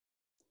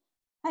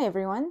Hi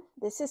everyone,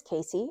 this is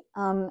Casey.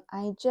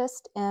 I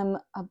just am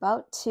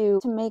about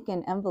to make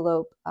an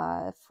envelope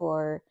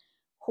for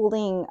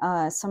holding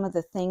some of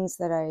the things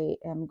that I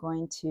am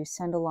going to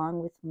send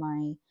along with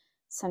my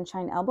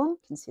Sunshine album. You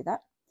can see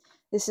that.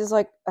 This is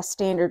like a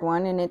standard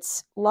one and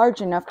it's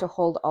large enough to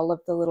hold all of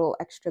the little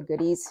extra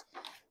goodies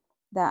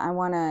that I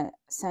want to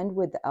send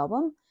with the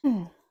album.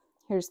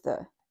 Here's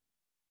the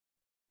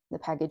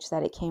package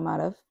that it came out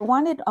of. I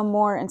wanted a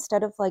more,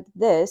 instead of like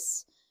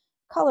this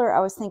color, I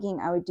was thinking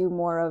I would do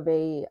more of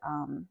a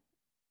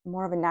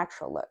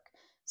natural look.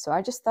 So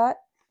I just thought,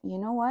 you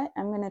know what,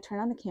 I'm going to turn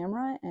on the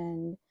camera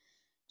and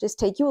just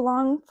take you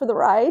along for the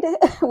ride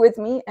with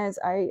me as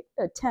I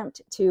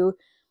attempt to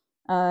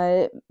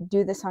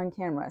do this on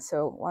camera.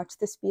 So watch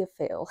this be a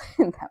fail,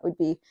 and that would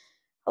be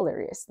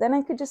hilarious. Then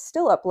I could just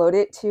still upload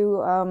it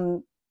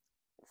to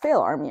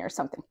Fail Army or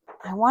something.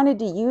 I wanted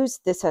to use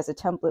this as a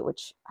template,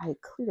 which I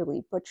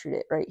clearly butchered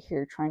it right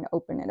here trying to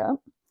open it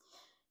up.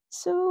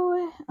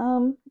 So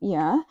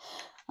yeah.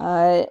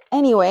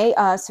 Anyway,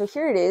 so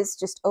here it is,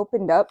 just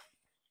opened up,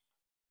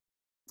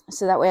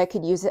 so that way I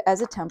could use it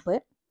as a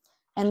template.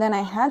 And then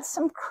I had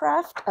some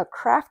a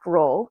craft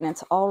roll, and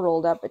it's all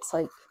rolled up. It's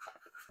like,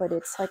 but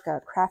it's like a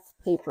craft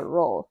paper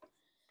roll.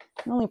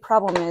 The only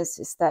problem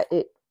is that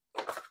it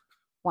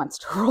wants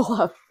to roll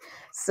up.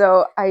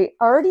 So I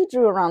already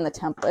drew around the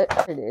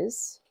template. It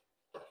is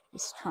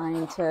just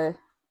trying to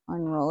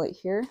unroll it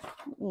here.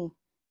 I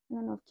don't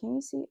know, can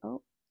you see?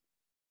 Oh,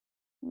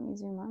 let me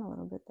zoom out a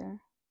little bit there.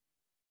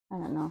 I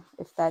don't know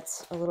if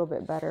that's a little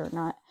bit better or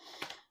not.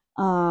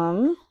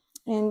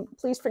 And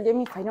please forgive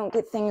me if I don't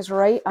get things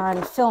right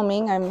on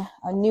filming. I'm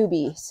a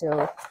newbie.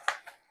 So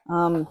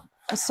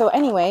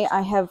anyway,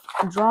 I have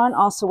drawn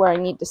also where I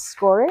need to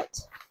score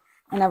it,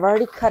 and I've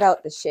already cut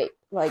out the shape,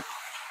 like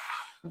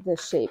the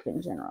shape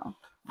in general.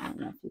 I don't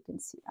know if you can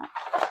see that.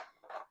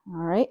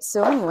 All right,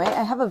 so anyway,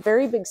 I have a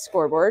very big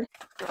scoreboard.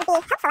 It would be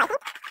helpful, I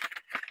think.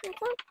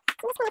 Okay,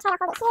 so I'm just going to try to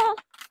hold it here.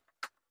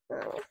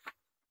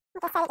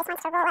 Like I said, it just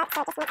wants to roll up,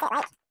 so it just makes it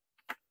like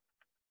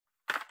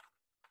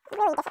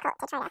really difficult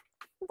to try to do.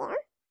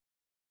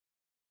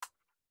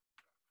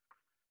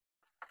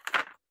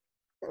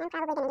 And I'm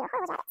probably going to do a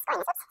horrible job at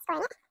scoring this. Oops,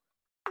 scoring it.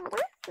 There we go.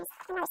 Here's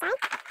another side.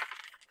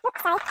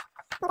 Oops, sorry. I think I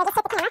just hit the camera. Let me just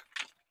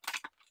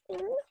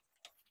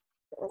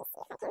see if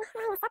I can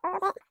line this up a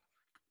little bit.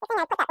 The thing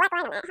I put that black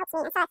line on that helps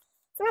me. I saw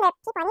some other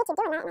people on YouTube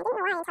doing that, and I didn't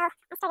know why until I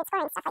started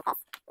scoring stuff like this.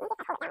 Let me see if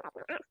I hold it down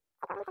with my arm.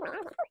 I'll go into my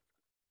arm here.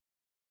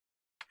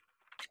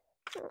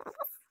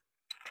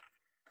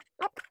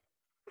 Nope.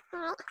 Alright.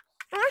 Well,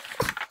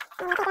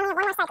 and I think I only have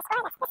one more side to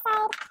score. That's this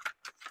side.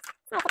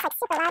 Sorry if it's like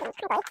super loud and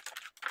crinkly.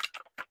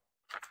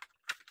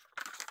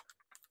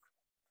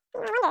 I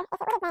wonder if it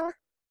would have been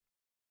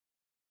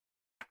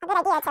a good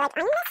idea to like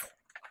iron this.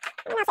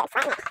 I don't know if it would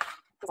flatten it. I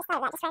just thought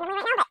of that just randomly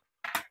right now,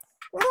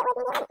 but maybe it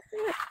would, maybe it wouldn't.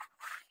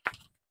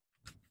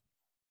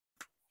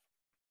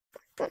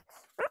 Well, you know what? It's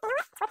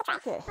worth a try.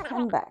 Okay,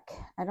 I'm back.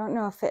 I don't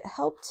know if it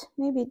helped.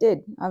 Maybe it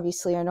did.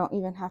 Obviously, I don't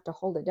even have to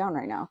hold it down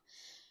right now.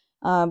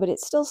 But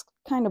it's still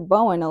kind of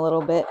bowing a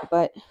little bit,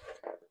 but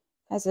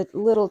has a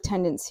little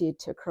tendency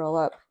to curl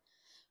up.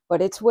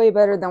 But it's way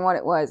better than what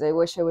it was. I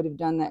wish I would have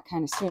done that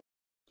kind of soon.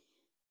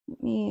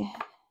 Let me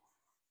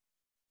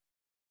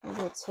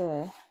go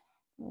to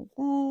like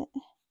that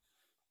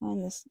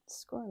on this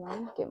score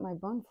line. Get my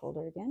bone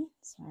folder again.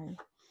 Sorry.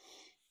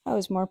 I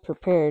was more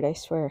prepared, I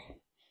swear.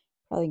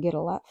 Probably get a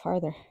lot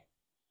farther.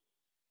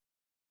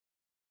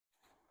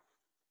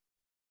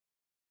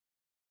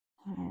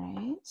 All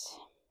right.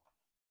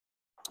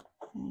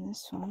 And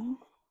this one.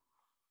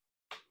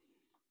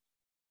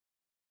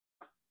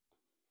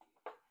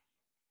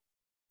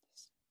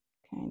 Just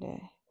kind of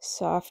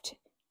soft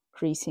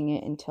creasing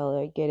it until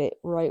I get it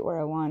right where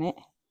I want it.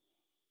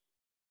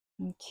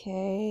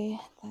 Okay,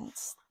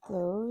 that's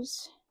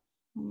those.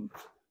 And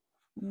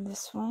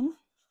this one,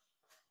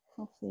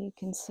 hopefully you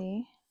can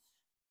see.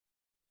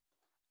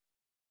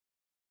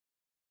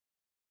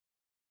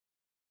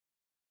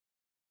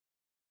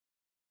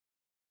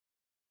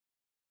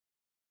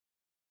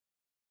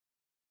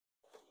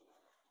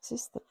 Is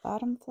this the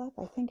bottom flap?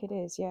 I think it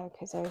is, yeah,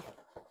 because I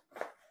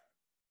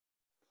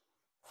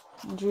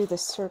drew the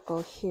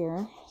circle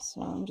here.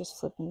 So I'm just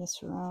flipping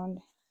this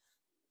around.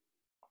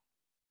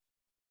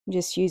 I'm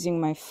just using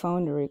my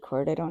phone to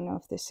record. I don't know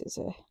if this is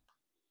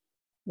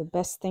the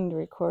best thing to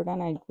record on.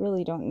 I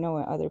really don't know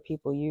what other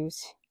people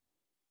use.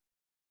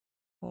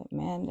 But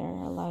man, there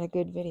are a lot of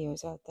good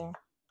videos out there.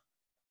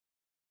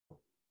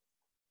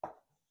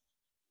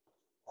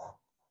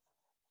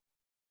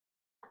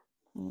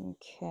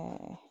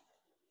 Okay,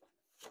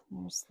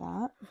 there's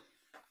that.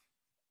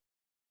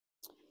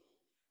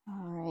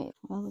 All right,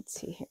 well, let's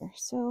see here.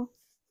 So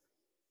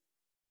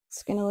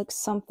it's gonna look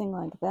something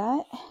like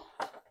that.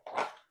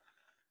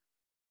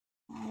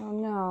 I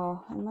don't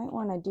know, I might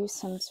want to do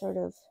some sort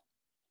of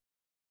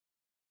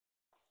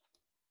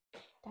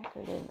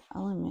decorative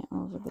element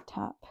over the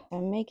top.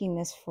 I'm making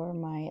this for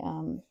my,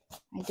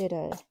 I did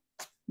a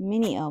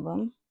mini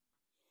album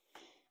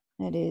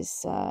that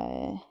is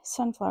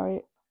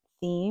sunflower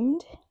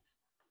themed.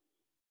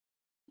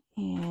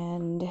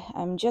 And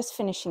I'm just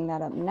finishing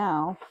that up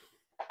now.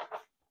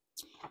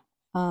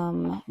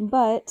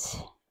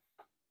 But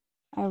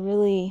I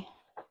really,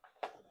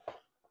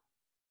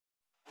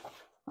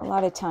 a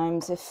lot of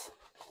times if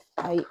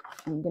I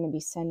am going to be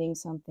sending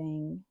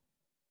something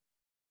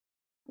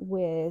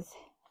with,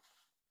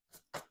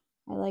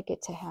 I like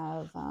it to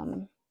have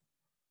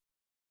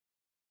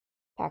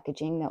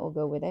packaging that will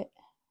go with it,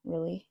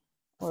 really,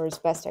 or as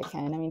best I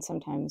can. I mean,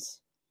 sometimes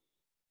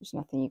there's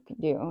nothing you can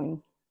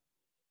do,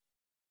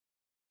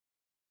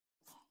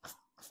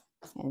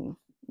 and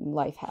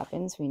life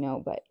happens, we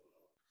know, but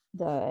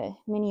the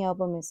mini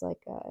album is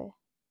like a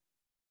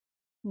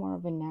more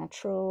of a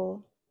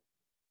natural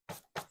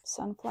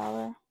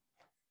sunflower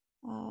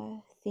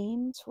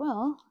theme as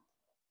well.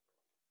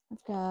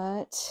 I've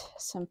got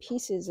some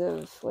pieces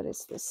of, what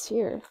is this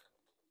here?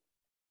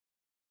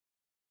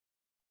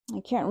 I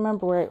can't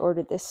remember where I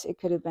ordered this. It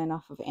could have been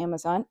off of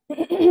Amazon.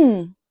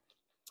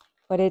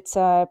 But it's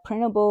a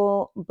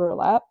printable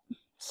burlap.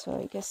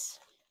 So I guess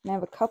I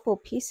have a couple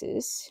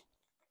pieces.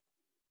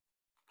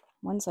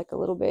 One's like a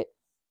little bit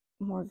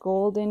more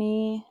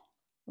golden-y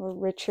or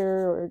richer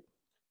or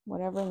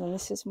whatever. And then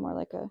this is more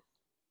like a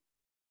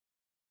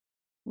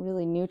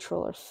really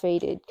neutral or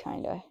faded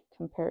kind of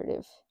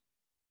comparative.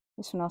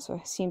 This one also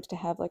seems to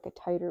have like a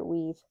tighter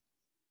weave.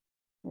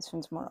 This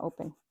one's more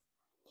open.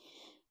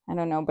 I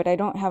don't know, but I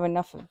don't have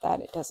enough of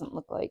that, it doesn't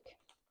look like.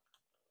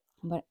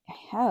 But I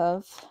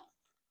have,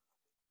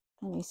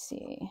 let me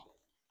see.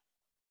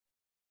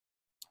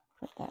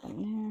 Put that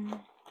in there.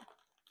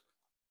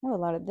 I have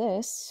a lot of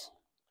this.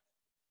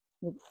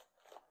 The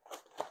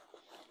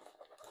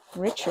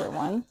richer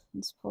one.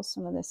 Let's pull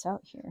some of this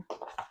out here.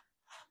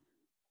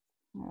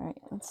 All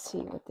right, let's see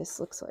what this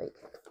looks like.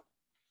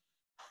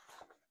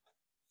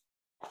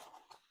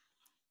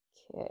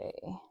 Okay.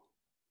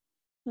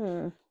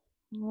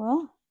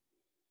 Well,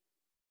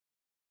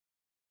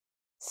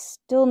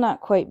 still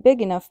not quite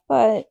big enough,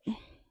 but I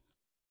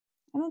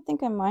don't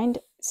think I mind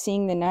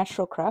seeing the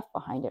natural craft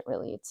behind it,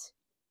 really. It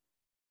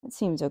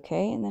seems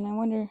okay. And then I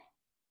wonder,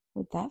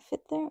 would that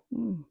fit there?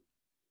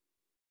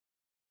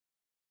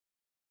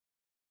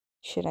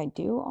 Should I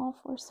do all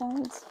four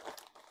sides?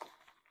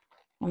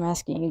 I'm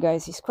asking you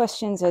guys these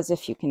questions as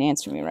if you can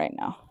answer me right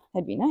now.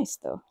 That'd be nice,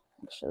 though,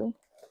 actually.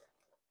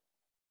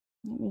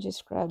 Let me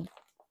just grab.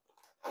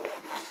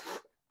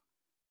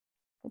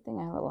 Good thing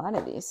I have a lot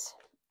of these.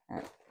 All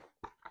right.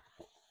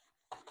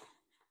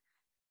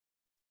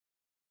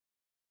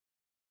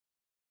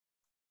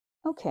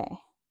 Okay.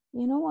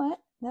 You know what?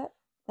 That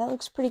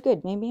looks pretty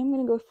good. Maybe I'm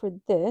going to go for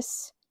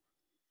this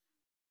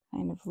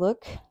kind of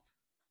look.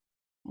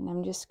 And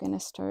I'm just going to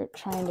start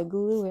trying to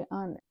glue it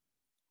on.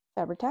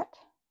 Fabri-Tac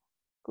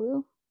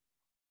glue.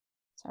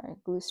 Sorry,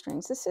 glue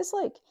strings. This is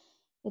like,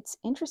 it's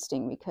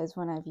interesting because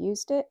when I've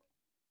used it,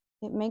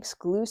 it makes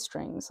glue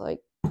strings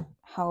like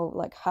how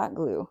like hot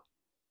glue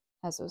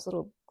has those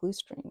little glue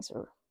strings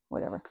or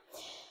whatever.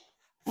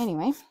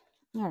 Anyway,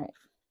 all right.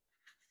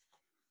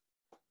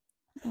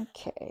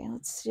 Okay,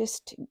 let's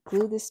just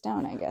glue this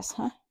down, I guess,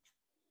 huh?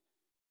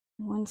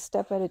 One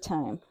step at a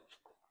time.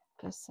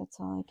 Guess that's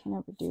all I can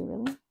ever do,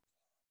 really.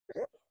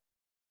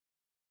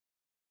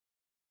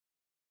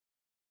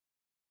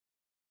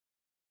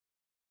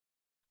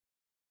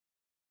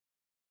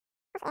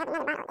 I have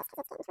another bottle of this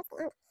because it's getting towards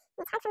the end. And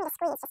it's hard for me to squeeze just because of the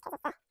arthritis stuff that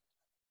I get.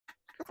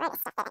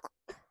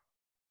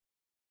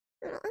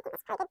 Alright, I think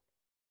that's probably good.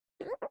 Alright,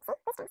 oops, see, this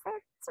one's the strings. Anyway,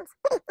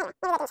 maybe that didn't show up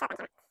on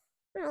camera.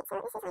 Alright, so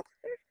this is like, I'm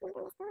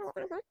doing this all the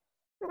way down here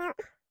without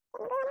getting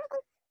glue on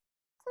everything.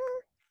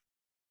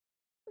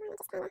 Okay. And I'm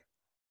just kind of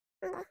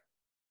trying to, I don't know,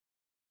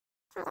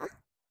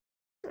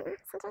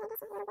 center it, I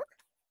guess, a little bit.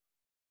 Let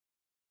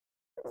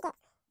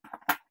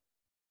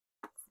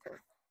me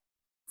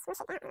get, just kind of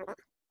smush it down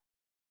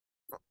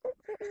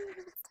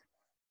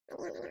a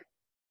little bit.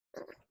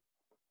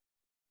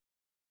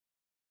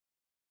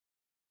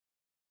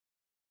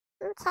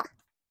 Okay.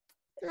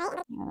 I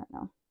don't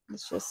know.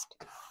 It's just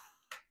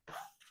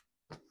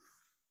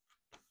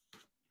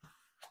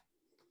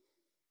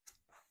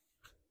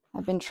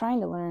I've been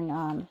trying to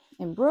learn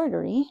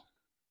embroidery,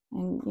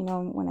 and you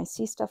know, when I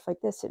see stuff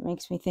like this, it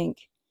makes me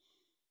think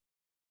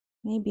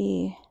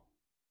maybe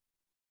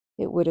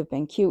it would have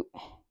been cute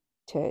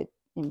to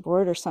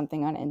embroider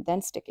something on it and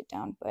then stick it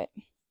down, but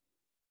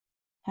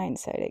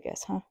hindsight, I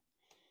guess, huh?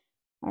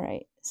 All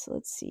right, so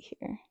let's see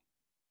here.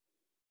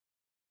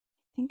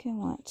 I think I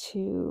want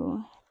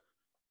to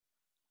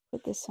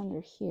put this under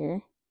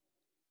here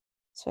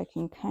so I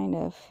can kind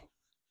of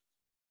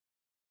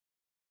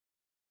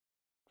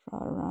draw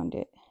around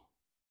it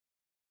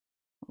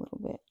a little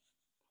bit.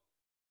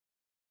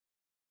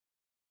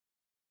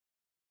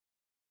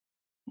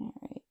 All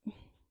right.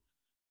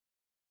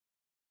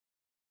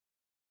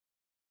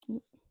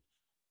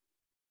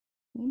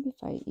 Maybe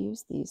if I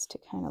use these to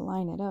kind of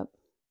line it up.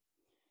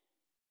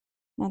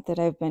 Not that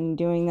I've been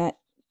doing that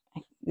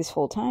this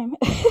whole time.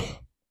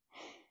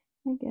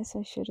 I guess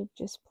I should have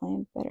just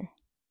planned better.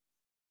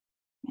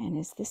 Man,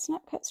 is this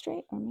not cut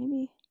straight? Or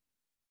maybe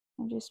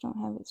I just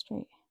don't have it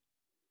straight.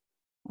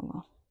 Oh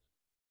well.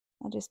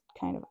 I'll just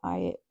kind of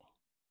eye it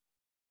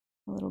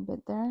a little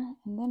bit there,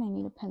 and then I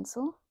need a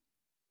pencil.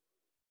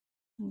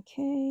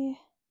 Okay,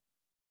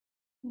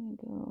 I'm gonna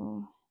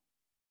go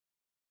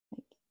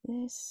like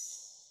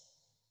this,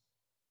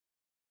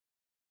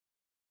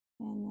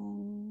 and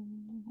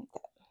then like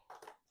that.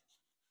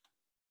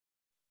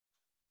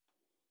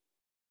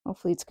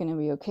 Hopefully it's gonna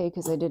be okay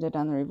because I did it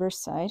on the reverse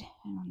side.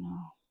 I don't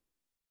know.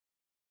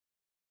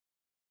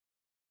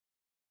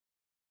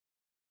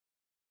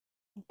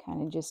 I'm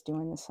kind of just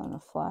doing this on the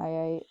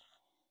fly.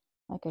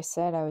 Like I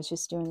said, I was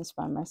just doing this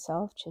by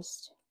myself,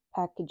 just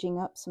packaging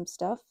up some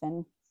stuff,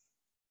 and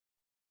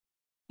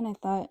I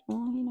thought,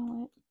 well, you know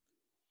what,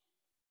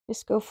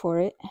 just go for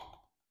it.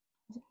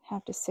 I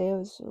have to say I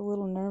was a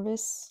little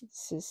nervous.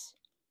 This is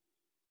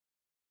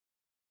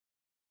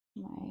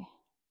my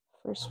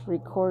first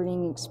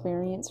recording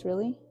experience,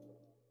 really.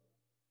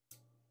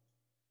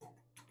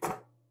 All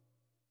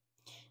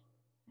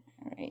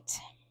right,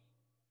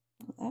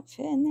 will that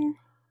fit in there?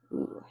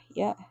 Ooh,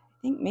 yeah, I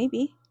think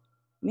maybe.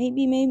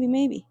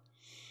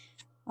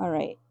 All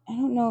right, I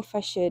don't know if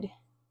I should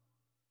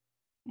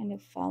kind of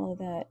follow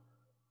that.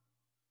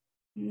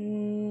 I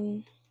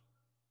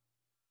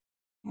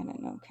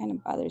don't know, it kind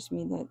of bothers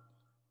me that it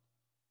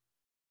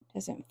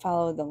doesn't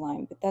follow the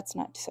line, but that's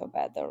not so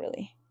bad though,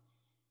 really.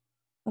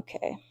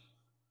 Okay.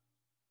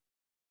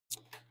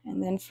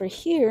 And then for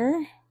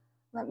here,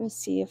 let me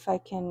see if I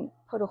can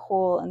put a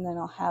hole, and then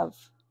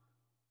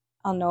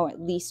I'll know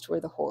at least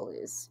where the hole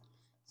is.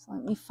 So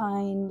let me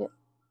find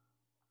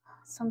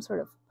some sort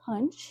of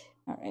punch.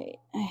 All right,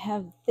 I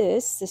have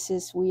this. This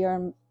is We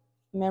Are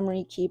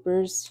Memory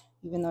Keepers,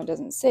 even though it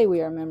doesn't say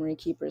We Are Memory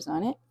Keepers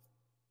on it.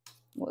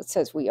 Well, it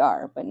says we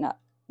are, but not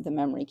the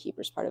memory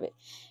keepers part of it.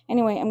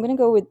 Anyway, I'm going to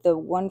go with the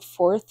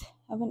 1/4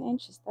 of an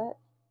inch. Is that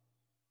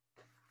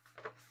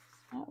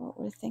what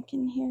we're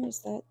thinking here?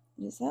 Does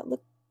that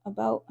look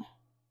about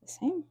the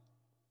same?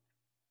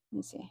 Let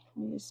me see.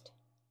 Let me just,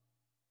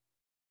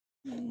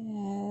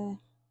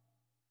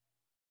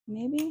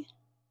 maybe.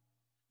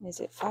 Is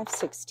it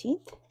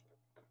 5/16?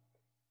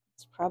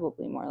 It's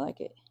probably more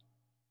like it.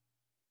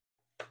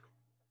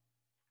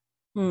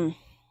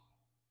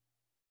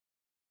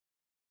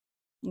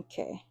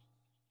 Okay,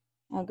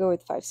 I'll go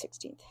with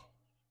 5/16.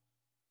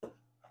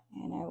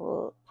 And I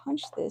will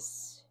punch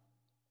this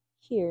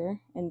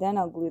here, and then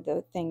I'll glue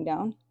the thing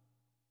down.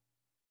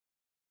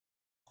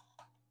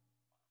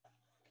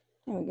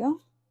 There we go.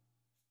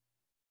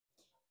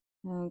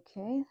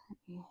 Okay, let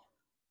me put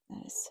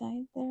that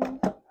aside there.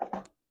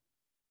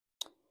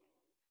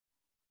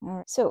 All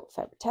right, so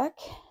Fabri-Tac.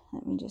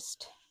 Let me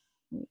just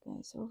move you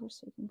guys over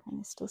so you can kind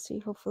of still see,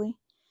 hopefully.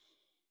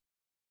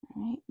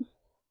 All right.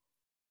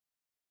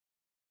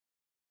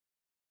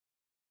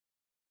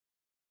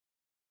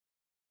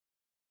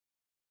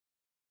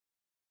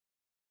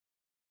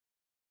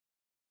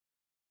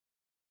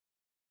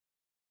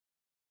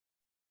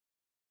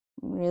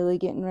 Really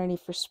getting ready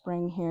for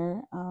spring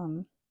here.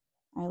 I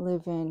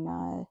live in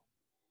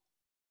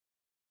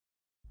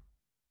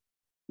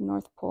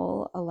North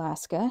Pole,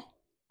 Alaska,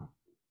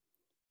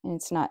 and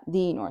it's not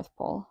the North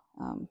Pole,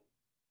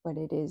 but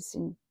it is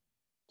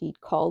indeed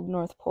called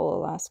North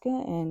Pole, Alaska,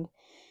 and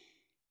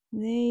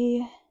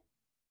they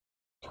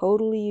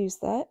totally use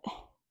that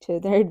to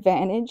their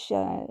advantage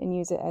and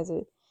use it as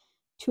a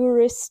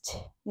tourist.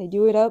 They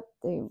do it up.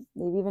 They've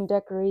even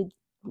decorated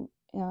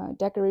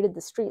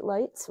the street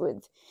lights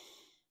with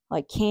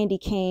like candy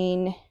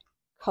cane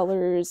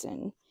colors,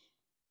 and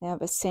they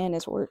have a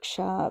Santa's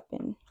workshop.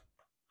 And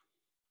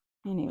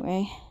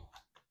anyway,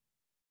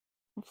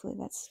 hopefully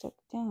that's stuck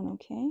down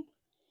okay.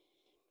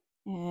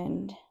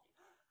 And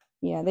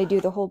yeah, they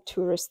do the whole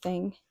tourist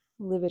thing,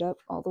 live it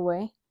up all the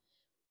way.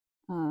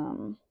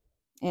 And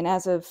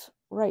as of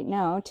right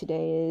now,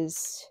 today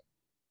is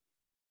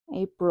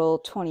April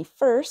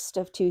 21st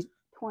of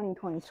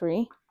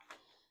 2023,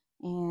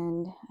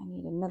 and I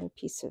need another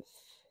piece of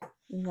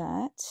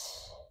that.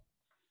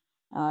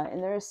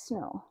 And there is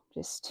snow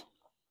just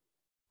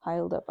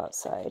piled up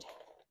outside.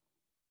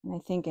 And I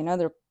think in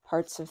other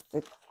parts of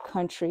the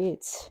country,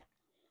 it's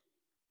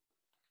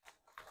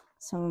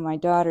some of my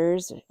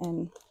daughters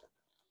and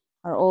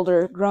our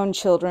older grown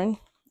children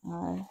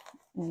and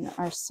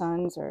our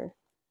sons are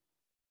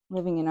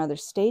living in other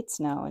states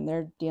now, and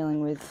they're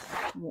dealing with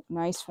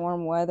nice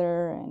warm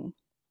weather and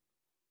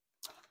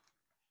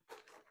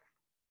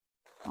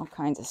all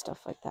kinds of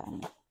stuff like that.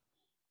 And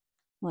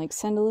like,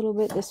 send a little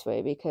bit this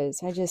way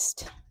because I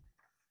just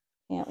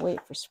can't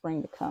wait for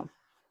spring to come.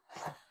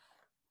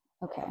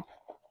 Okay.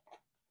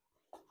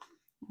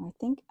 I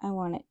think I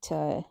want it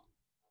to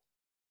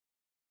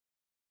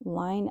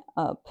line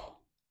up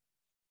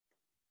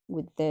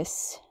with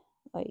this,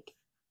 like,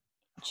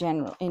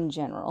 in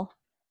general.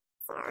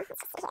 So, let's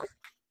just see here.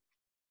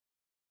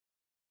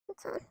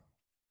 Okay.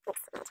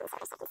 Oops, I'm going to turn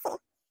this over so I can see.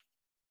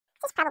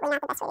 This is probably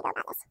not the best way to go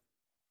about this.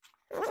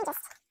 Let me just,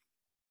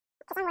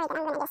 because I'm worried that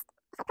I'm going to just,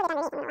 if I put it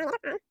underneath, I'm going to line it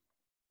up wrong.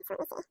 So let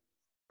me see.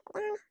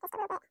 Put it down just a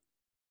little bit,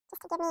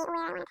 just to give me where I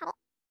want to cut it.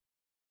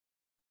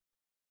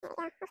 There we go.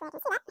 Hopefully I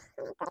can see that.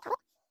 And then go to cut it.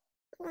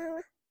 And then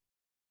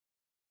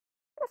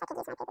if I could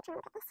use my paper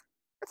trimmer with this.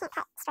 I can't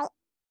cut straight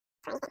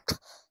for anything.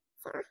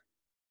 So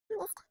I'll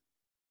just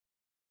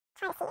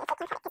try to see if it can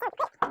cut it, because that would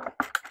be great.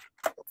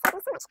 It's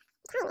saving so much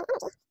time and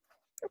energy.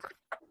 Okay.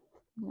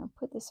 I'm going to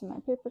put this in my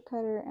paper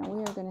cutter, and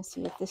we are going to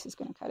see if this is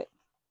going to cut it.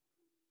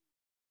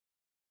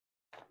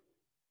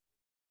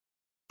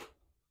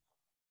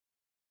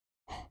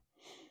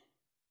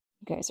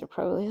 You guys are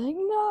probably like,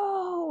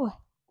 no,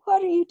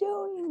 what are you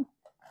doing?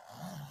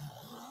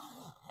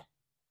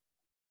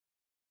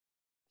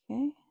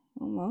 Okay,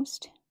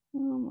 almost.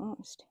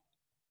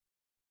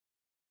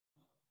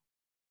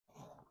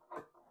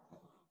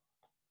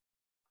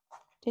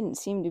 Didn't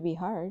seem to be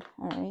hard.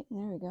 All right,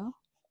 there we go.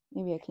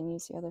 Maybe I can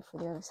use the other for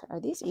the other side.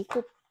 Are these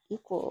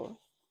equal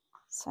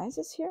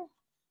sizes here?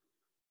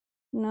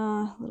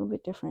 Nah, a little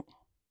bit different.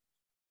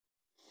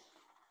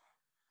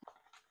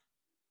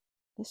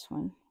 This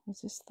one,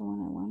 is this the one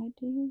I wanted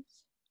to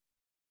use?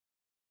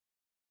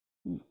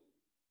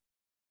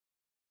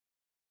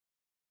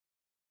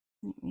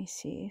 Let me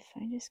see if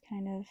I just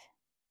kind of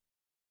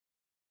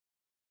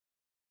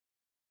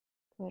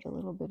put a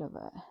little bit of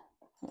a...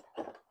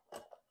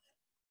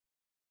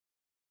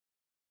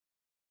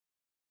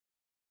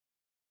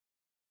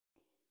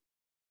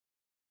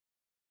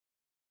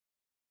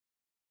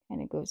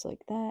 Kind of goes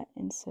like that,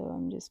 and so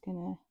I'm just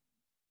gonna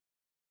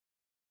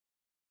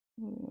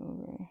move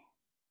over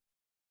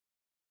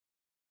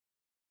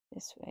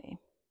this way.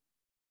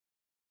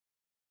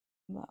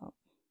 About,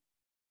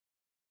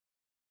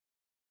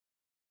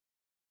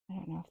 I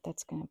don't know if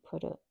that's gonna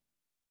put a,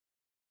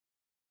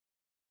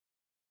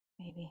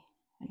 maybe,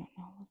 I don't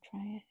know, we'll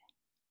try it.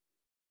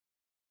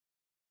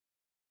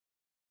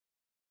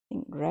 I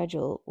think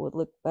gradual would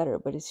look better,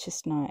 but it's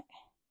just not,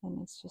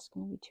 and it's just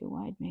gonna be too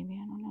wide maybe,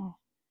 I don't know.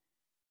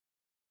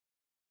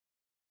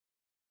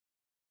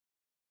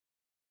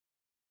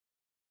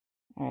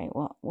 All right,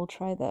 well, we'll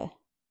try the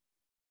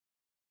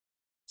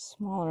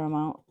smaller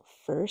amount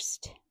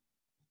first.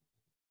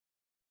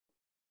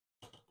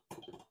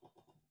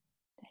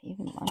 Did I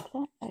even mark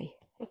that? I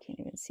can't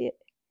even see it.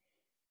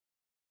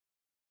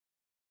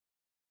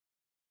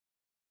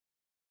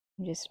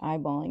 I'm just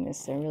eyeballing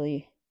this. I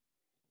really...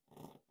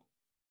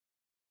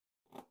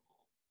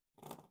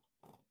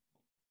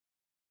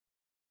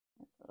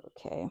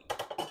 Okay.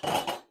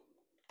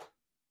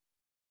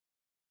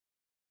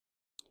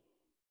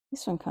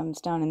 This one comes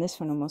down and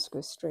this one almost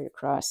goes straight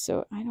across,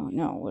 so I don't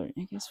know.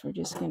 I guess we're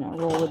just gonna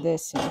roll with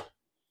this. And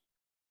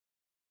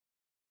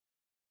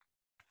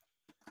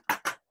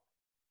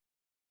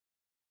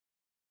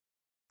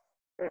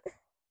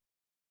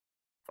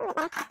So with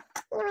that,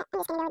 you know what? I'm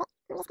just gonna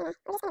go with it.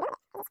 We're just gonna do it,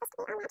 because it's supposed to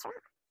be all natural.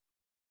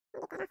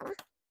 I'll get that off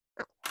of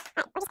there.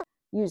 Alright, we're just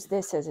gonna use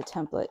this as a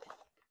template.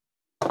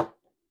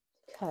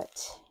 Cut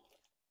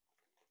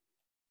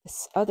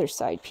this other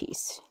side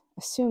piece,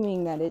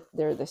 assuming that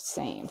they're the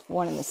same,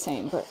 one and the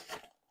same, but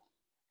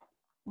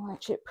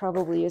watch, it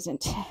probably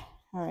isn't.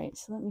 All right,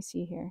 so let me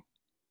see here.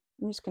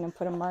 I'm just going to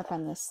put a mark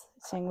on this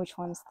saying which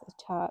one's the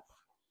top.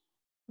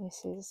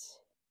 This is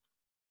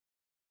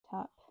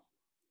top.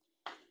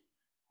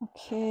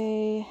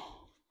 Okay.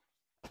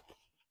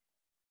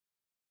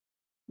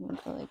 I'm going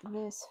to go like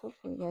this.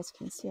 Hopefully you guys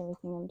can see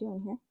everything I'm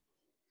doing here.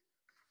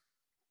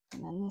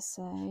 And on this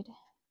side.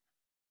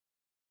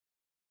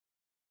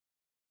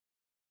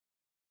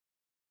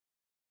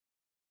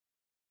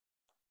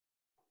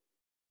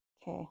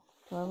 Okay,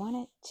 do I want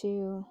it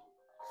to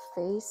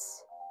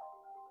face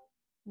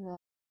the...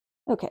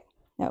 Okay,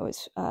 that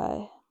was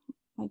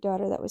my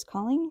daughter that was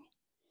calling,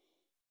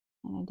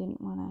 and I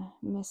didn't want to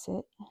miss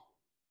it.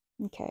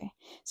 Okay,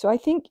 so I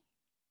think,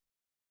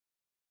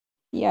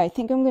 yeah, I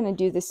think I'm going to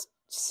do this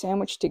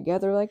sandwich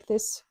together like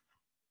this,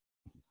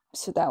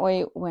 so that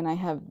way when I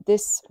have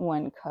this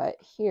one cut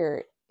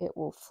here, it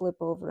will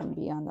flip over and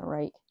be on the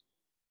right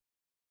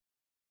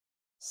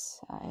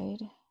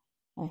side.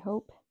 I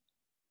hope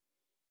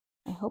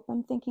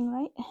I'm thinking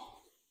right.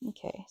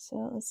 Okay,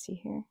 so let's see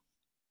here.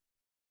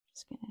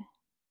 Just gonna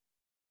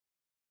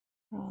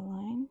draw a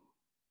line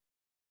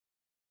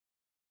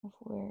of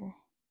where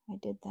I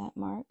did that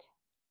mark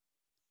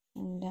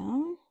and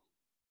down.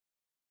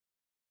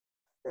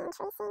 and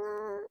tracing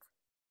it.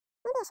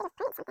 Maybe I should have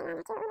printed something on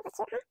it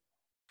too.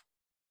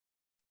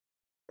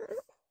 It would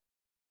look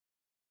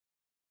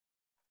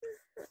cute,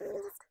 huh? Let me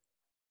just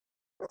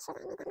make sure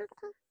that I made that mark okay. And it's over far enough. Alright. Yeah, so that's why we did it.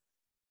 It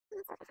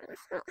seemed like it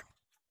wasn't lined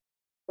up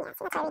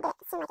right. Anyway, I don't want to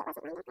erase it.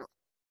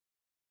 It doesn't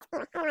matter.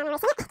 Because we're not going to see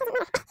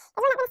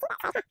that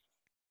side, huh?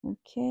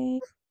 Okay.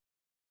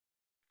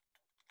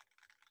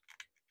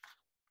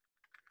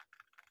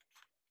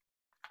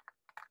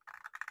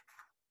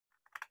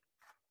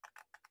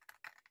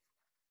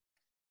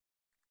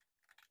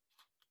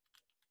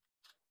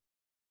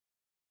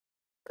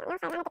 I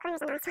don't know if I wanted the corners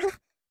on the last one. Just thought of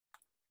it.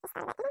 I don't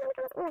know the corners. Move that aside so I don't get confused.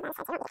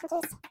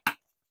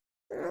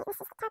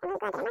 Alright, this is the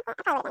top. I'm really glad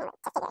that I marked that. I probably would have been able to figure it out, but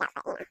you know.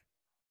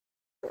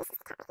 And this is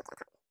the top right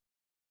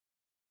here,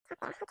 top.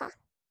 Top there, okay.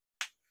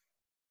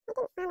 I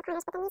didn't round the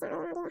corners, but then these aren't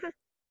really round either, huh?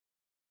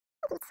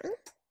 I think it's fine.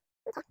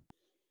 Okay.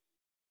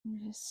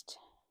 Just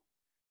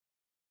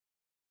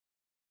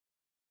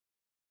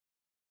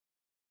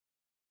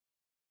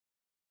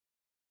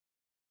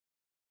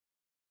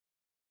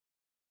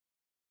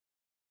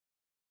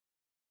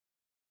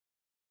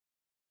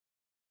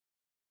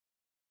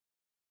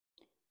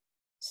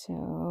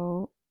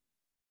So,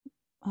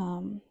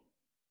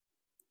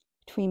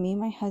 between me and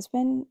my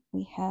husband,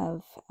 we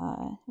have,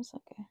 there's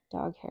like a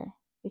dog hair.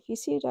 If you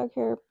see a dog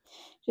hair,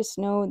 just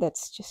know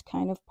that's just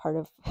kind of part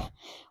of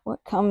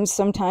what comes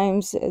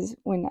sometimes is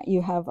when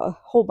you have a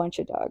whole bunch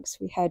of dogs.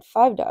 We had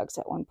 5 dogs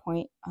at one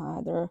point.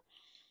 They're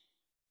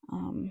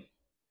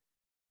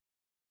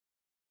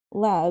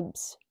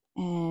labs,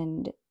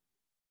 and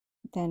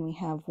then we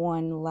have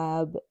one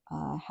lab,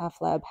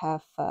 half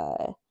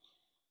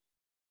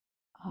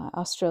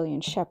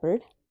Australian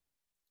Shepherd,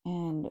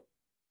 and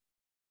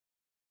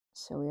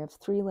so we have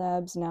 3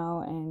 labs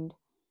now and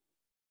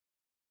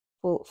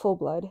full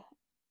blood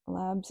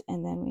labs,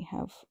 and then we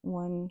have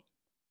one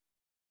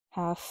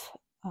half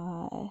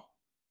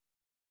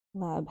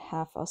lab,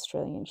 half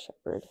Australian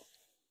Shepherd.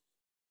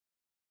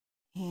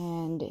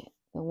 And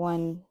the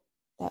one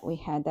that we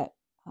had that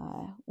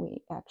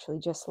we actually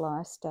just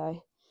lost,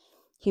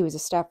 he was a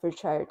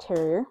Staffordshire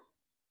Terrier,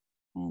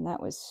 and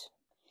that was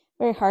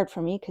very hard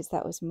for me because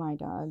that was my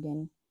dog,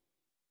 and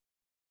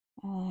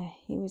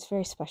he was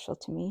very special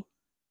to me.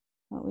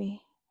 But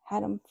we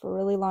had him for a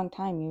really long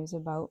time. He was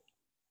about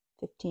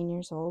 15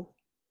 years old,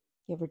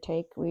 give or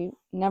take. We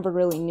never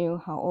really knew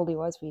how old he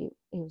was. He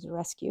was a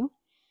rescue,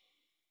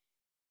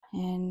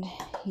 and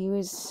he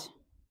was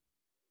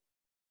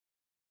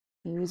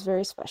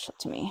very special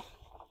to me.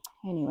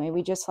 Anyway,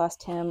 we just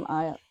lost him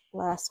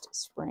last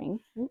spring.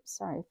 Oops,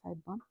 sorry if I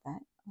bumped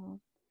that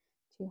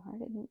too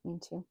hard. I didn't mean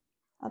to.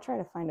 I'll try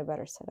to find a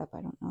better setup.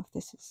 I don't know if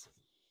this is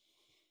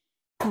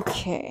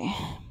okay.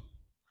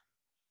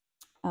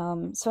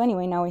 So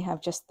anyway, now we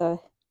have just the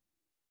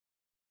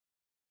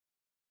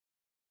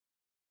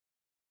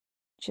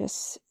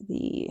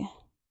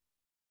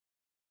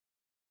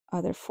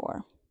other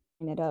 4.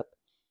 Line it up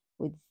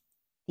with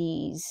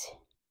these.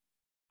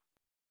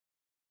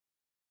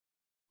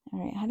 All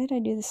right, how did I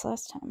do this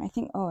last time? I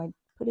think, oh, I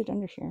put it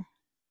under here.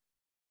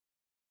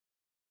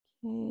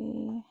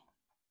 Okay.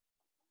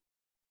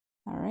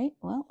 All right,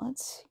 well,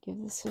 let's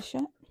give this a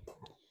shot.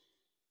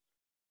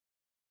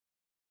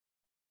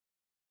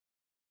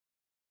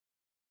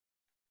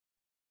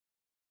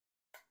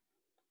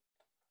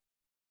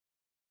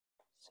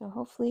 So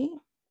hopefully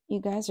you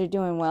guys are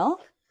doing well.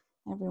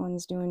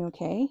 Everyone's doing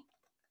okay.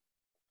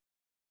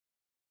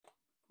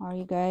 Are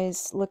you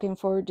guys looking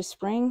forward to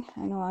spring?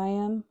 I know I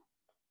am.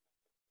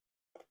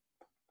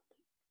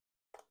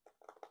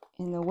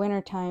 In the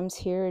winter times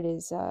here, it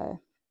is not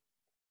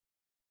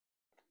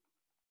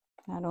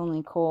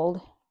only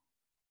cold,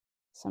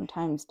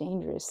 sometimes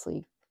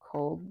dangerously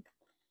cold.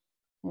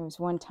 There was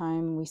one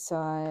time we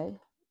saw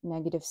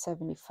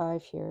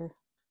 -75 here.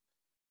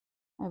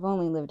 I've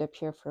only lived up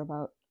here for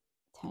about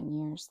 10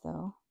 years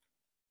though.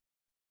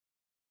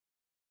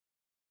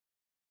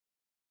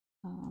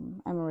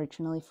 I'm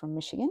originally from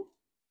Michigan.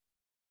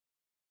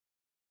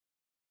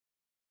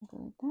 Go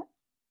like that.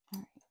 All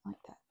right,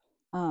 like that.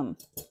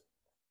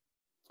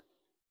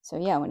 So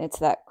yeah, when it's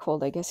that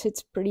cold, I guess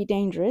it's pretty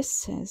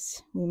dangerous,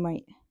 as we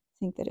might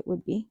think that it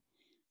would be.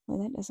 Well,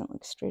 that doesn't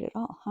look straight at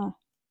all, huh?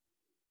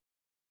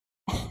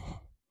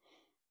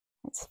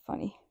 That's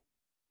funny.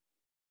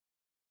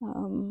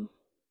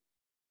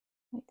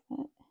 Like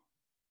that.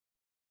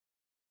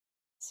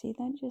 See,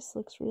 that just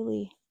looks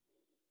really...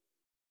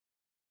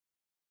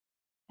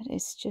 That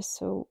is just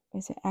so...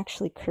 Is it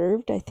actually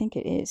curved? I think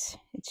it is.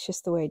 It's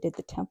just the way I did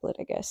the template,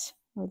 I guess,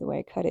 or the way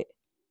I cut it.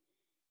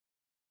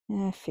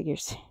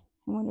 Figures.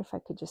 I wonder if I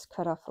could just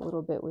cut off a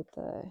little bit with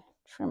the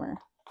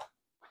trimmer.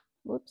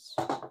 Whoops.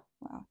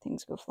 Wow,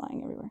 things go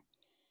flying everywhere.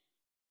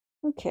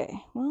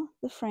 Okay, well,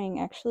 the fraying,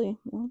 actually,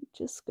 we'll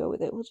just go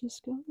with it. We'll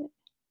just go with it.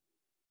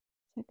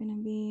 Is that going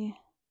to be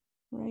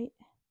right?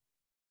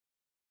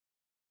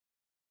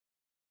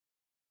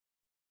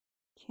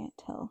 Can't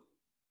tell.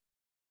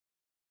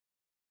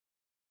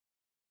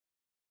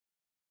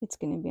 It's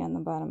going to be on the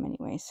bottom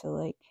anyway, so,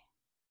 like,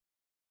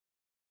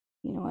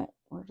 you know what?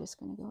 We're just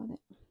going to go with it.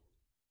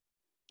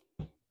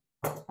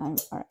 All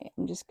right,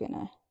 I'm just going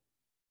to...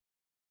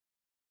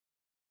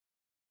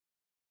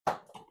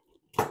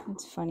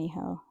 It's funny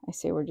how I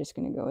say we're just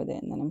going to go with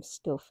it, and then I'm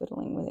still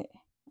fiddling with it.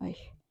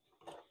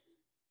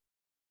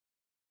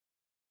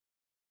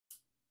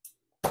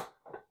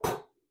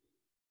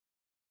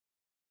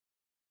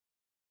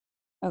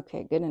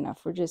 Okay, good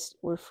enough.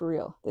 We're for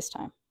real this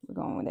time. We're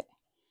going with it.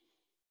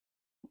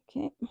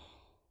 Okay.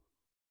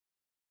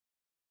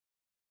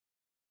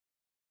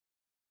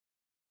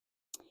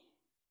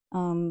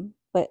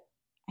 But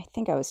I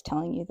think I was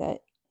telling you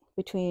that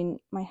between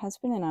my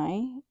husband and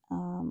I,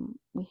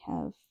 we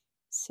have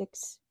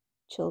 6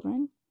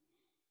 children,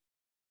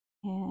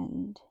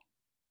 and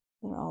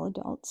they're all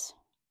adults.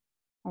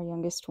 Our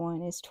youngest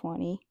one is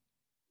 20,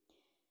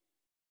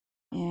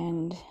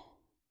 and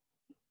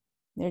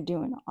they're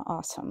doing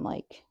awesome,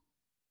 like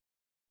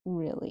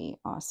really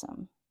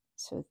awesome.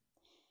 So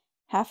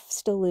half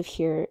still live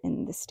here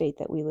in the state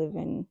that we live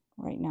in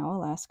right now,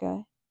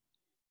 Alaska,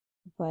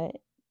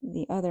 but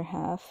the other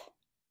half...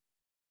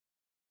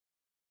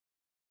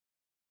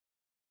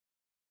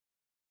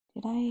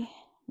 Did I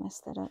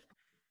mess that up?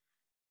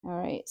 All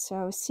right, so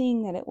I was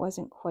seeing that it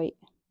wasn't quite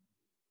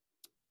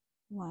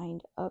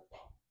lined up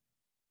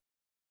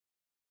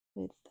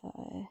with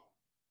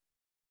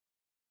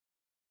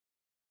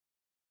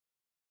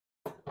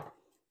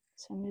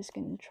so I'm just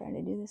going to try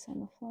to do this on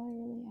the fly,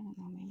 really. I don't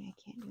know, maybe I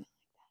can't do it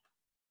like that.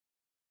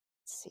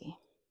 Let's see.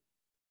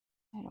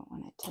 I don't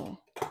want it to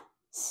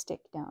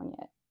stick down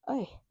yet.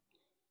 Oh,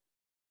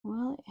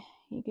 well,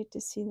 you get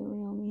to see the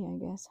real me, I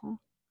guess, huh?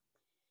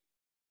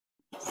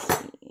 Let's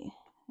see.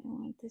 I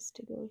want this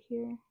to go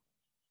here.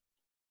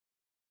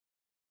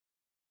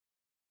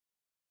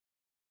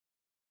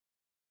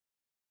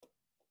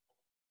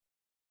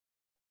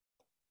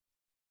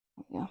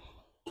 There we go.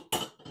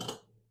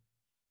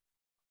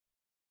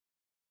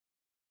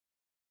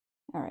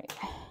 All right,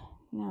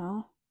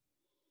 now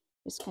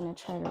just gonna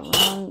try to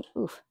round.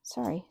 Oof,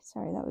 sorry,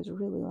 that was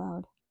really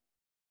loud.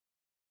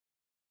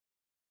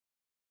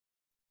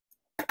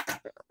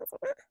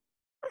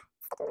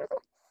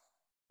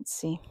 Let's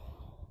see if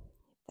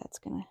that's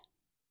gonna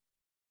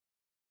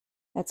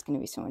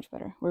be so much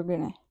better. We're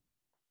gonna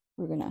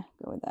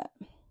go with that.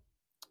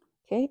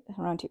 Okay,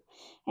 round two.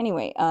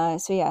 Anyway,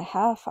 so yeah,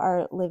 half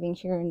are living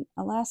here in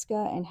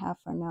Alaska and half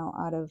are now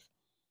out of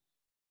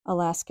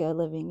Alaska,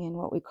 living in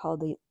what we call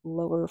the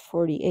lower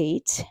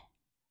 48.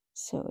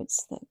 So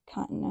it's the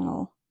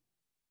continental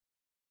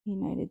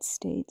United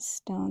States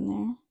down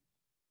there.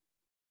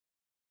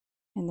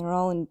 And they're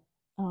all in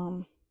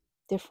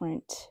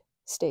different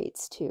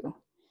states too.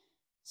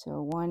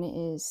 So one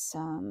is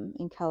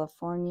in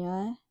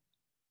California,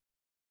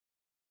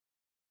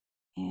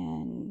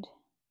 and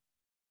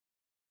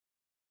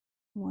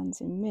one's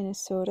in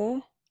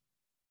Minnesota,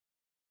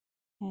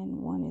 and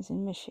one is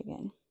in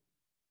Michigan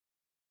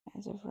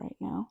as of right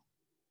now.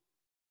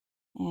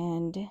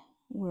 And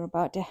we're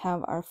about to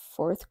have our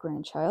 4th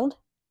grandchild.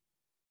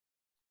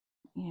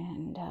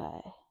 And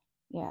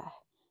yeah,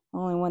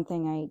 only one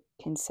thing I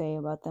can say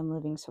about them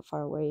living so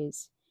far away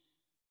is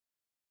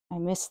I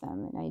miss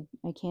them, and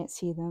I can't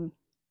see them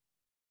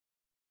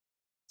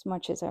as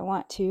much as I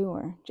want to,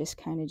 or just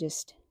kind of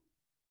just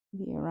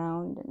be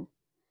around and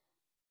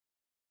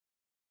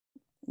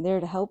there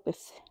to help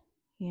if,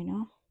 you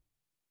know,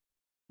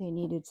 they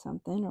needed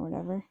something or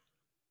whatever.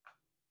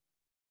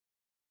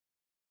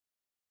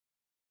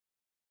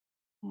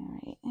 All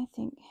right, I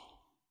think,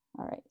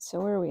 all right,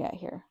 so where are we at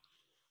here?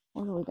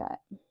 What do we got?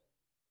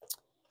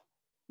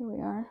 Here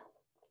we are.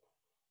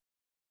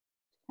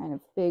 Kind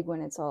of big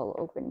when it's all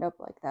opened up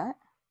like that.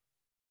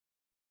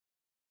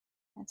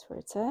 That's where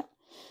it's at.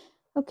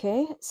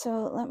 Okay,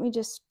 so let me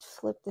just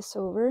flip this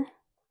over.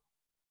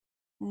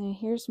 And then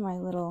here's my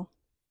little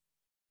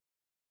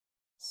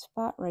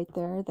spot right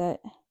there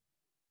that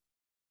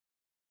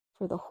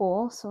for the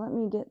hole. So let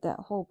me get that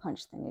hole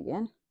punch thing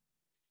again.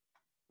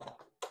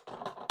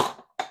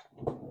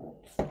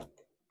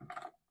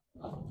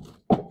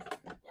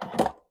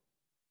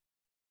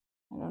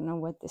 I don't know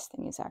what this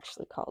thing is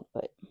actually called,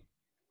 but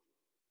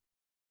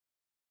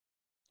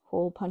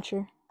hole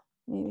puncher,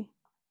 maybe.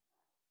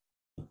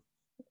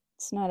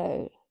 It's not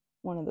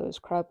one of those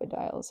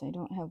crocodiles. I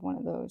don't have one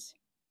of those.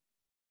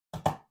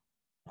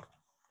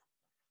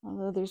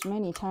 Although there's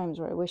many times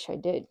where I wish I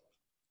did.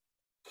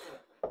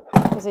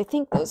 Because I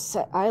think those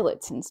set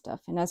eyelets and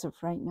stuff, and as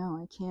of right now,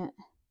 I can't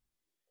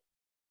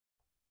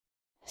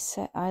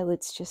set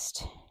eyelets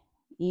just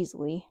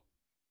easily.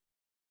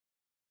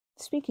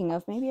 Speaking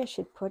of, maybe I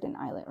should put an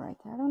eyelet right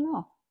there. I don't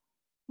know.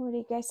 What do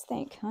you guys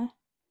think, huh?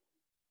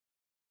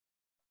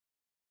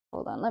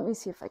 Hold on, let me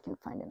see if I can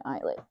find an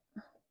eyelet.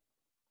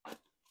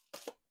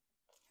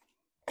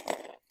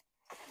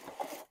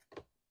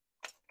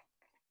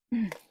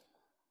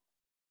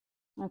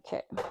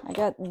 Okay, I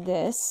got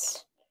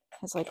this. It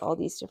has like all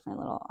these different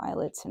little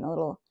eyelets and a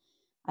little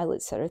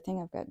eyelet setter thing.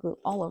 I've got glue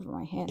all over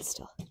my hand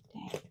still.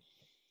 Dang.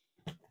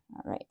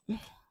 All right,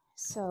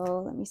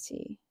 so let me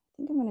see. I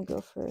think I'm gonna go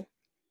for,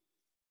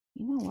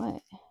 you know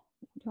what?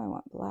 Do I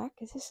want black?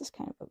 Because this is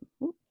kind of a,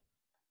 oop,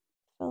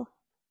 fell.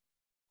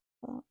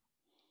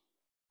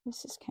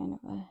 This is kind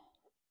of a,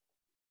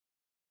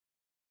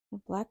 the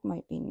black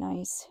might be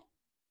nice.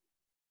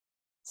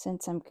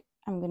 Since I'm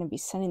going to be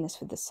sending this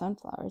with the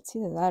sunflower. It's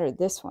either that or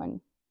this one.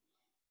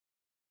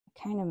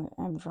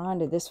 I'm drawn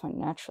to this one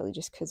naturally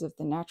just because of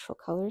the natural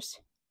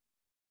colors.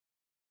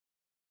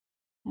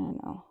 I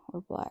don't know, or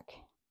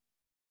black.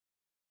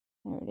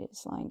 There it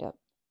is, lined up.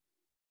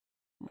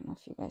 I don't know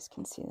if you guys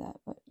can see that,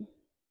 but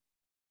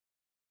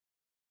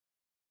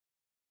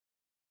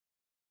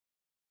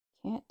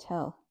can't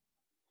tell.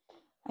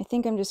 I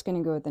think I'm just going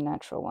to go with the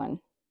natural one.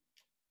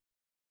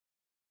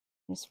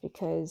 Just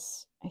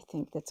because I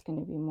think that's going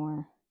to be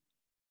more,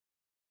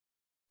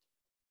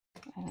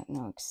 I don't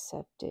know,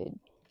 accepted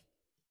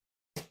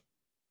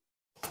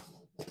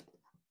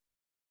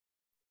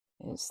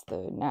is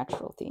the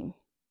natural theme.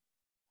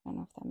 I don't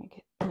know if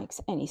that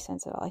makes any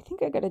sense at all. I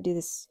think I got to do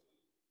this.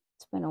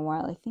 It's been a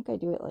while. I think I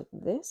do it like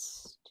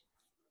this.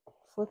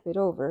 Flip it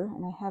over,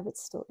 and I have it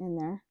still in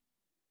there.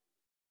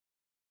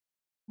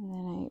 And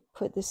then I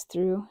put this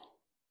through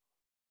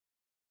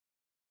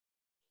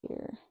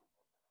here.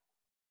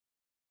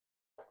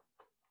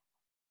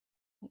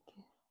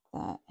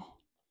 that.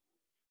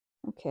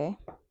 Okay.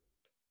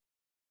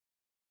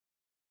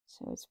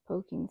 So it's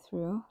poking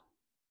through.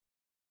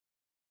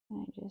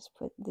 And I just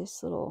put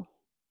this little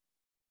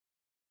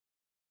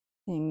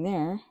thing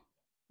there.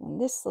 And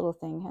this little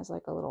thing has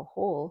like a little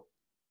hole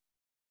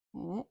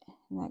in it.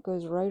 And that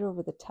goes right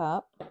over the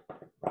top.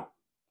 Kind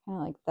of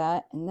like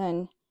that. And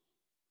then,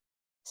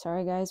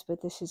 sorry guys,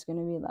 but this is going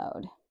to be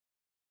loud.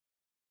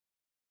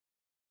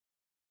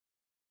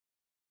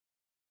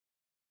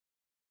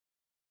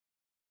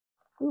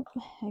 Oop,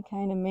 I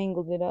kind of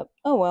mangled it up.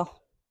 Oh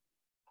well.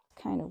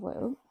 Kind of what,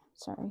 oh,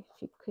 sorry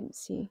if you couldn't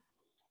see.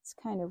 It's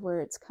kind of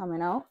where it's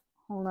coming out.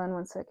 Hold on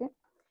one second.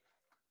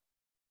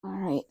 All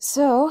right,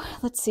 so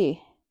let's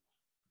see.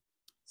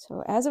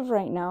 So as of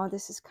right now,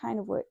 this is kind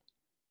of what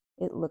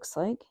it looks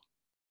like.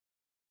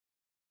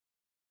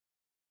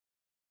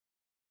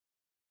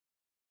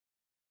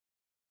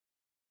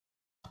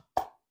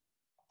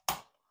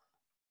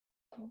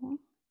 All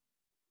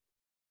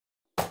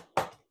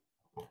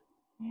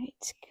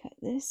right, cut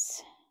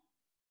this.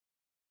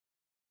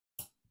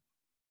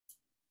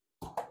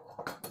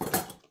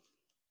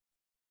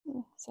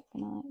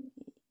 Second on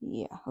it.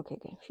 Yeah, okay,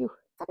 good. Phew.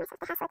 Give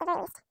myself the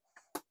housework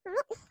at the very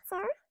least.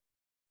 Alright,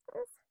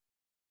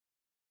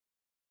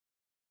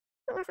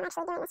 so I don't know if I'm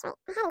actually doing this right.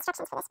 I had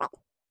instructions for this, but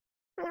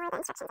I don't know where the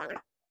instructions are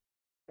now.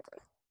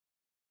 Okay.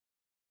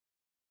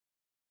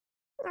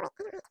 No, wait, I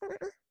don't want it to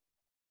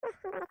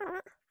go that way. Oh, I'm glad I thought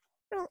of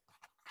that. Wait,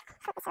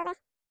 flip this over.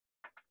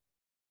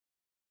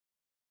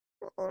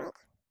 Maybe like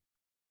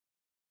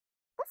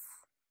this.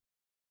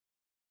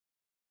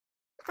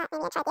 I thought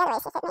maybe I'd try it the other way,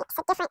 see if it makes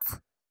a difference.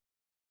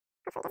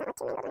 Hopefully it doesn't look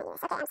too mangled when I do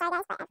this. Okay, I'm sorry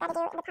guys, but I've got to do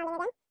the palming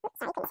again. Oops,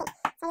 sorry, couldn't see.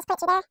 So I just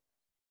put it there.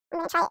 I'm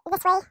going to try it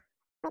this way,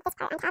 with this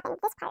part on top and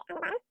this part on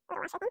the bottom, a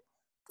little wash with them,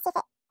 to see if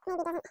it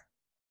maybe doesn't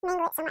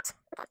mangle it so much.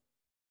 Okay.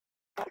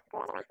 Go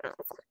the other way. Alright,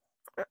 let's see. I'm a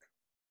little scared.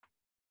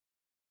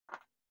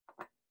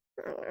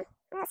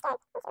 This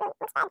really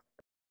looks bad.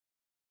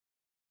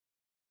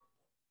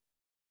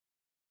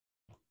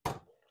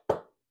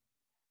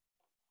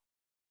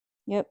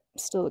 Yep,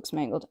 still looks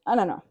mangled. I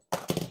don't know.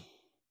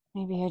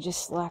 Maybe I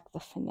just lack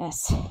the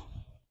finesse.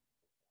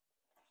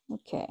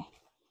 Okay.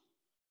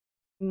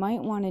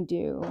 Might want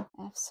to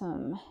have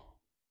some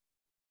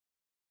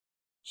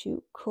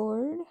jute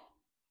cord.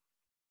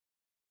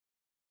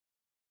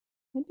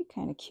 That'd be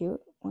kind of cute,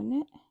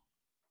 wouldn't it?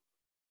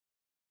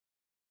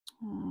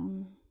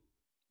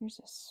 Here's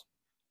a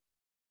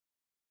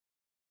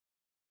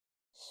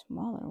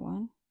smaller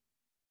one.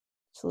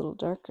 It's a little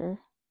darker.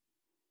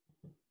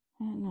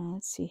 I don't know.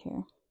 Let's see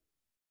here.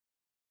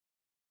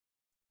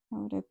 How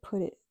would I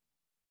put it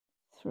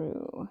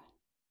through?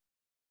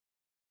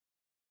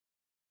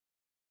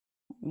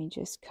 Let me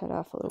just cut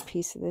off a little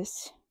piece of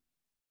this.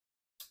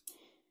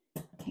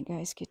 You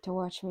guys get to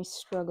watch me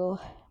struggle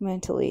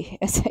mentally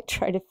as I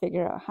try to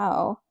figure out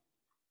how.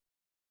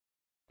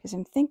 Because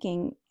I'm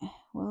thinking,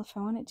 well, if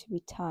I want it to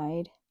be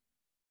tied,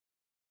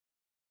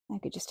 I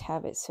could just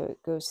have it so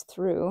it goes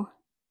through.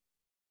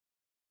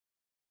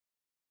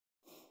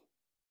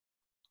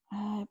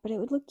 But it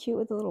would look cute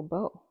with a little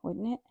bow,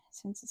 wouldn't it?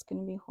 Since it's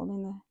going to be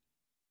holding the...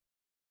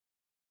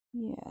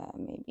 Yeah,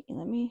 maybe.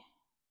 Let me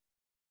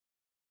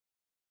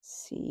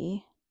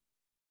see.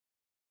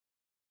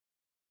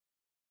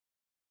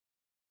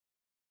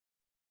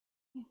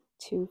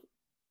 Two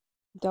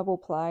double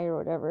ply or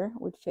whatever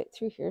would fit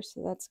through here,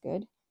 so that's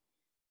good.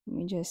 Let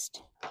me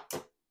just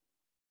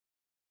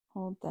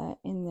hold that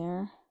in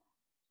there.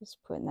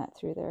 Just putting that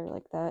through there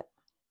like that.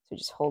 So it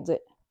just holds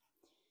it.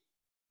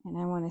 And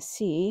I want to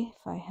see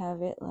if I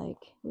have it like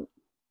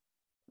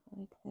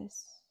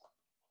this.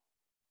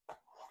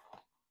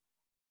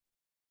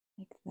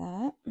 Like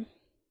that.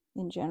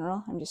 In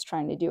general, I'm just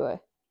trying to do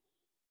a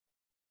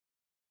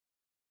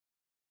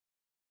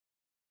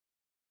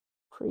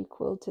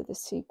prequel to the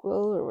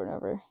sequel or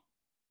whatever.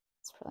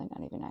 It's probably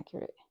not even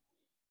accurate.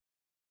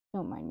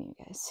 Don't mind me, you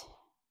guys.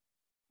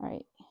 All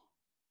right.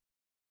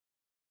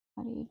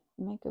 How do you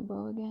make a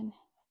bow again?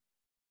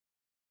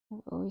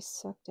 I've always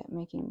sucked at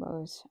making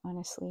bows,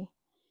 honestly.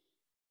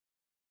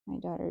 My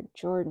daughter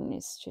Jordan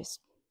is just,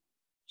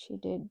 she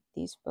did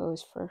these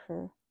bows for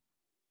her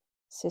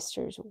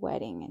sister's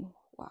wedding, and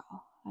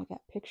wow, I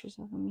got pictures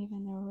of them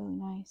even. They were really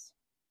nice.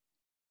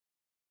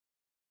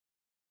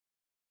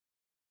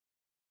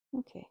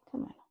 Okay,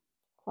 come on,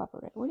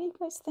 cooperate. What do you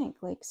guys think?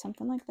 Like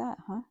something like that,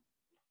 huh?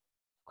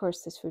 Of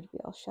course, this would be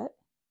all shut.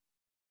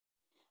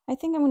 I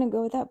think I'm gonna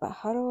go with that, but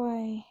how do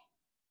I...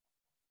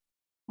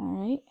 All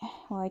right,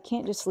 well, I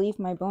can't just leave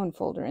my bone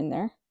folder in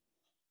there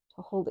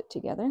to hold it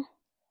together.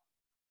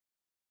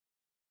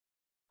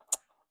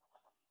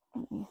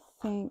 Let me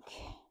think.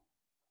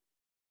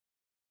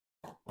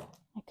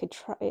 I could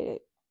try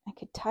it. I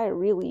could tie a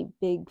really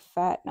big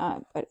fat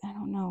knot, but I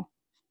don't know.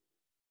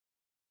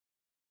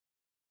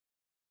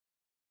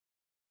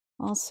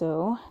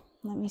 Also,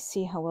 let me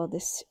see how well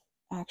this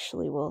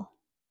actually will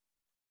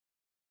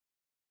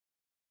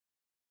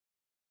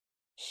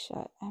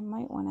shut. I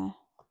might want to...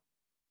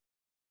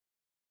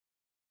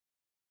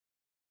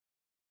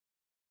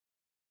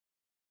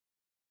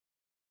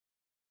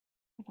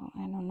 So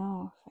I don't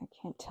know. I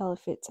can't tell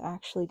if it's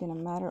actually going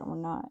to matter or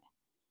not.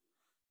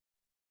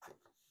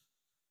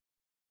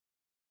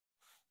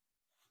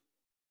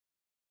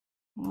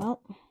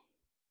 Well, I'm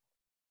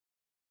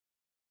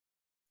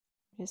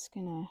just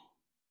going to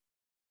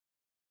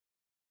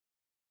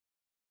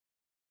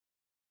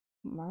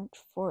March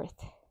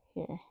 4th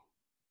here.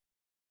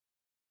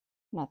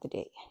 Not the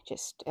date,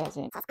 just as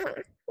in. I don't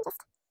know.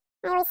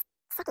 I always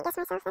second guess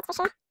myself, that's for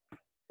sure.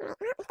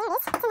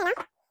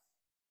 Alright, well,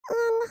 there it is.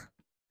 It's in there now.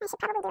 And I should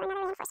probably do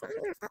another reinforcement. I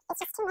don't know if that, it's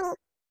just too many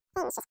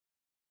things. Just,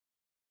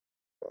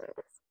 yeah.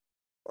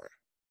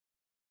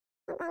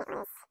 And then it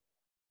was,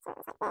 so it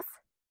was like this.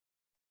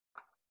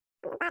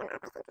 On the bottom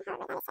up, I think, and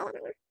however that is set, I don't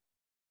know. See,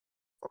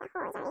 the hole is already breaking open there,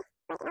 so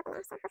hopefully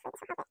this will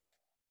help it.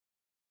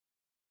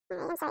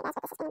 Alright, I'm sorry guys,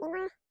 but this is going to be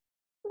more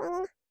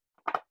banging.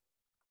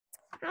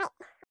 Alright.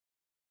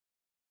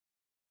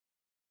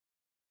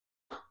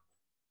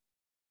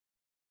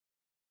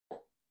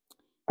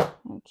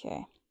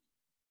 Okay.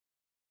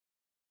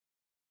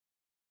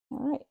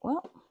 All right,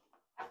 well,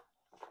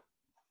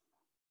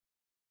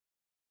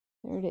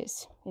 there it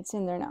is. It's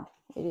in there now.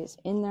 It is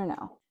in there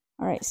now.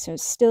 All right, so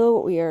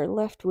still we are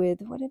left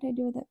with, what did I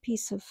do with that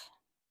piece of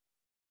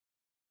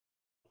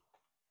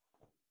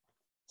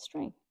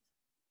string?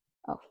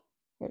 Oh,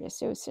 here it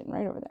is. It was sitting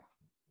right over there.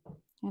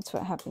 That's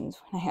what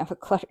happens when I have a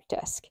cluttered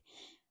desk.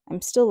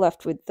 I'm still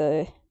left with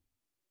the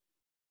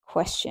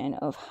question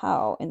of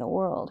how in the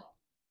world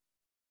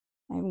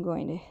I'm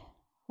going to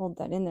hold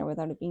that in there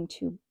without it being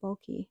too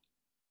bulky.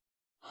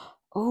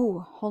 Oh,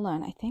 hold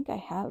on. I think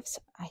I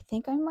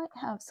might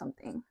have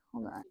something.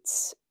 Hold on.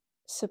 It's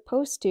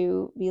supposed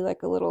to be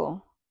like a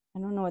little, I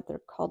don't know what they're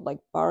called, like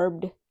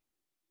barbed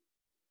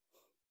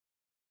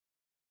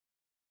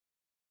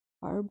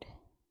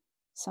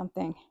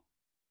something.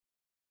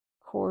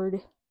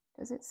 Cord.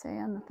 Does it say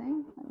on the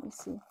thing? Let me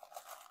see.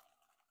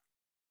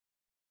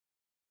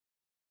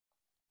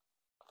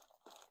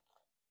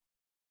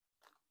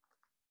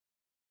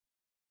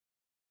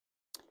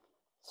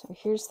 So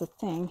here's the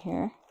thing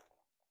here.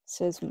 It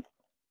says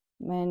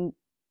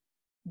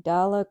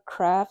Mandala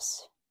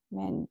Crafts.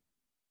 Mandala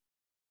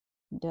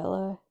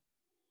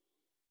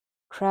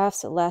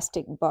Crafts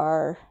elastic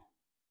bar.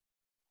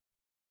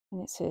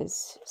 And it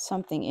says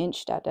something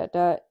inch ...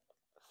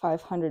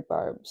 500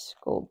 barbs,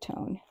 gold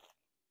tone.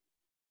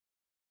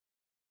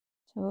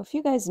 So if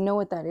you guys know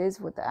what that is,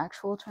 what the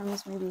actual term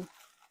is, maybe you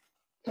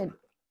could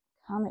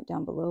comment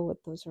down below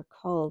what those are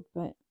called.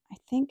 But I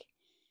think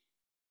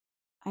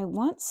I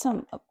want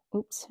some,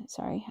 oops,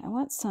 sorry. I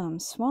want some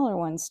smaller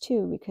ones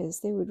too, because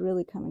they would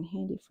really come in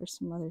handy for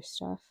some other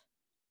stuff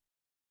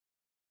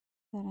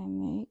that I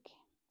make.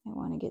 I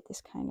want to get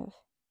this kind of,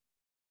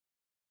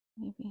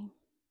 maybe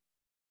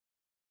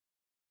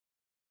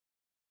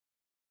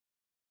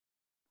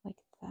like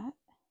that,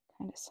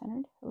 kind of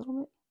centered a little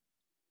bit.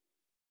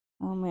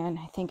 Oh man,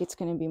 I think it's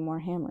going to be more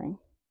hammering.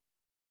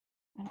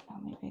 I don't know,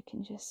 maybe I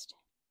can just,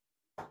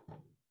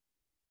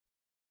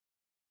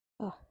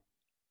 oh.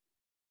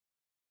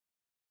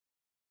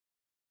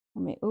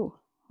 Oh,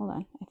 hold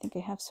on. I think I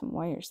have some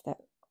wires that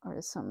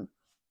are some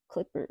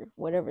clipper,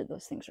 whatever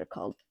those things are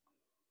called.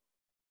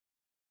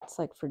 It's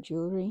like for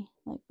jewelry,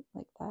 like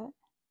that.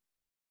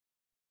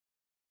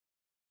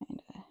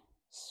 And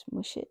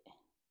smush it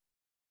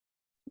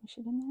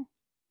in there.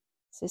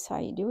 Is this how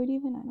you do it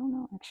even? I don't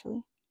know,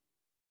 actually.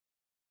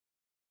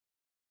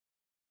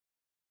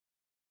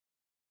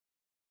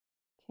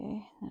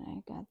 Okay, then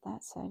I got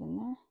that side in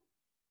there.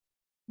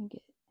 Let me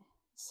get this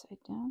side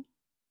down.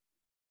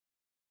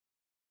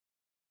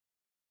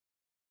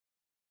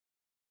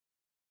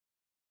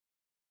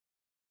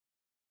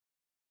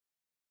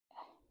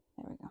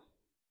 There we go.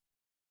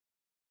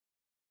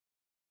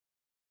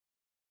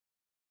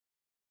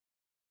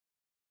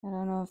 I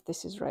don't know if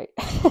this is right.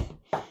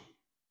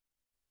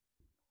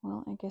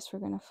 Well, I guess we're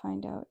going to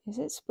find out. Is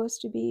it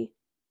supposed to be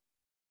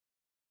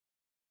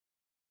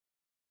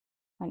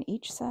on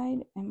each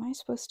side? Am I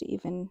supposed to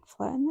even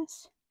flatten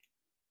this?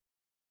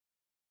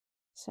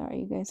 Sorry,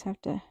 you guys have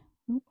to,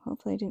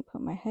 hopefully I didn't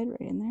put my head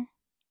right in there.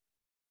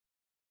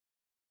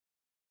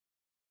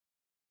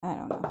 I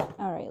don't know.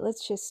 All right,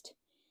 let's just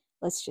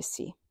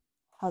see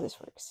how this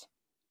works.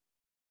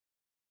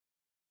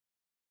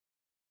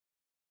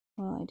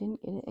 Well, I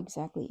didn't get it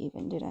exactly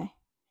even, did I?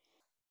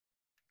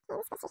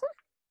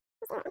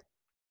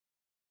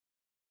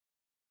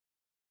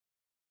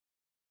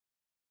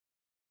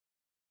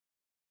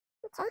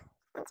 Okay,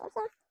 that's right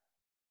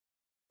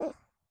here.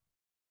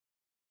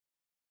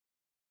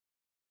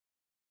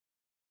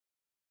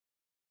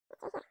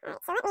 Alright,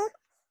 so let me,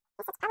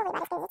 this is probably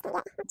about as good as it's gonna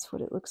get. That's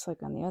what it looks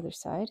like on the other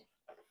side.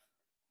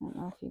 I don't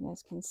know if you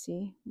guys can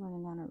see. I'm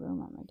running out of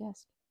room on my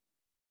desk.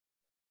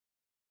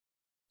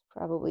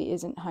 Probably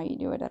isn't how you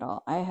do it at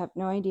all. I have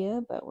no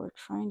idea, but we're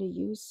trying to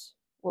use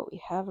what we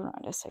have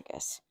around us, I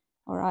guess.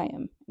 Or I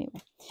am,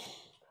 anyway.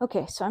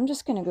 Okay, so I'm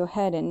just going to go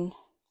ahead and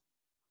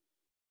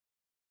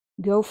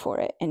go for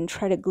it and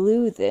try to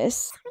glue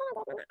this.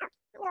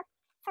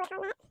 Okay,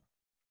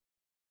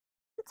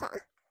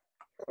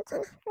 we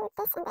can glue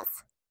this and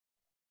this.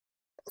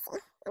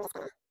 I'm just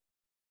gonna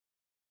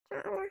draw a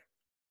little line.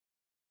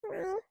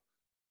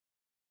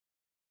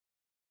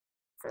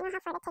 So I know how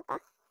far to take the glue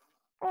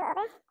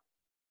over.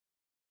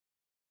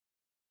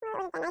 Well, it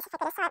would have been nice if I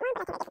could have saw it more,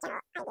 but I think I get the general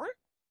idea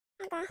of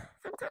the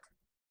Fabri-Tac.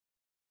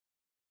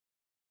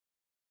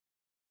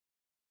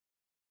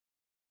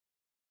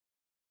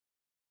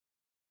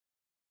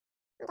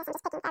 I guess I'm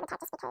just picking Fabri-Tac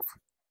just because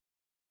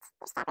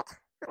there's fabric,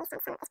 at least on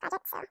some of this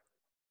project, so I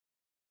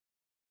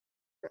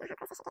don't know how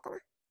close I should get to the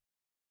rim.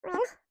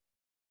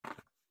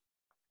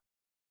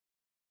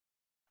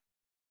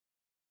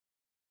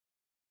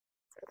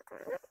 So I'm just going up. Try to get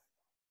going a little bit.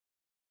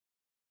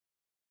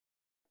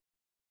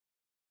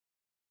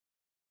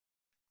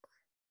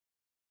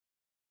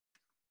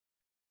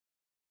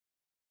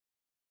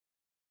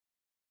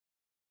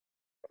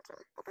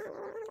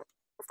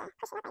 Just to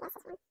push it up, I guess, is what I'm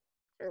trying to do.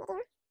 Well,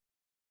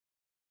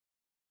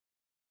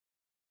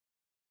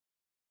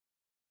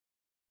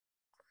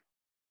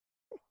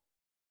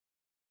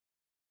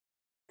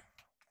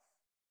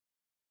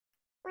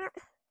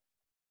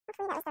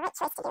 hopefully that was the right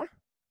choice to do.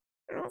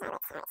 All those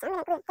eyelets. Alright, so I'm going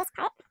to glue this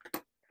part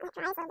when it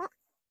dries a little bit.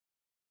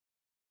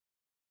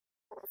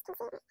 You guys can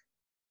see it.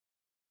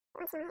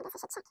 Once in a while, I guess I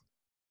should check to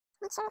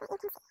make sure that you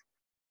can see.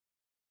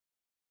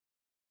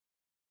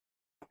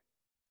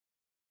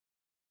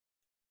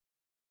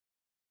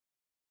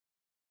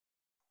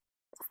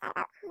 Just thought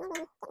about maybe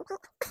getting paint.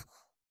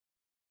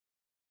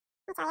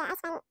 So yeah, I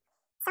spend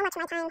so much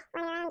of my time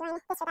running around doing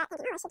this or that,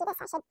 thinking, oh, I should do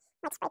this, I should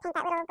like spray paint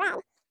that little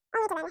bread,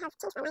 only to then have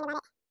changed my mind about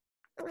it,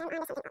 and then I'm on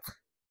to something else.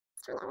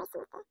 Just trying to erase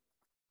some of the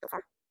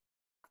pencil.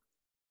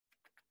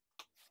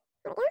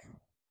 There we go.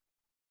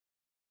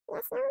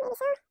 Yes, no, maybe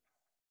so.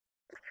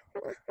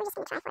 We're just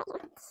gonna try for it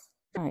here.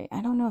 All right,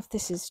 I don't know if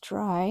this is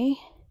dry.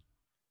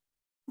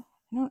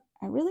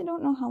 I really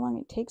don't know how long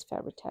it takes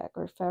Fabri-Tac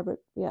to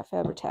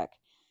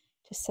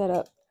set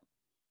up.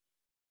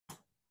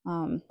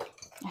 I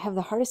have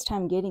the hardest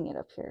time getting it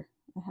up here.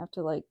 I have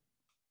to like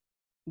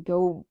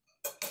go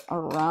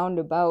around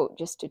about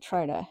just to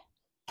try to,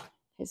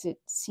 because it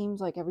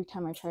seems like every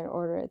time I try to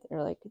order it,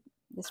 they're like,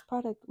 this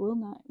product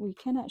we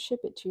cannot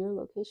ship it to your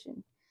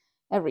location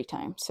every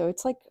time. So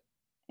it's like,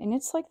 and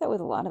it's like that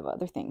with a lot of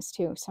other things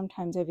too.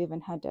 Sometimes I've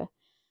even had to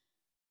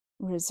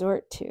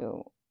resort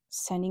to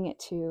sending it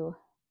to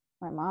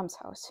my mom's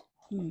house.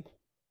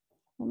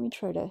 Let me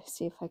try to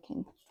see if I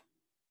can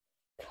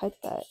cut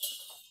that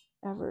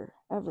ever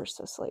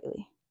so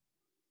slightly.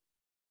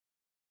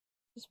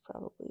 It's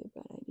probably a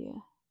bad idea.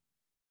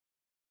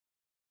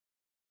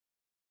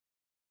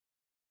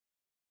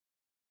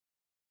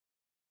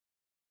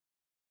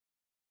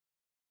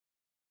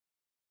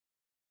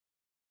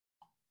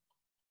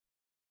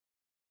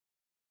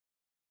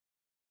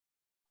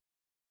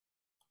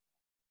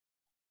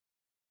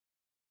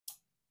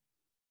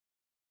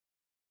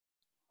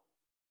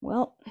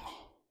 Well,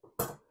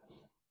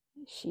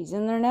 she's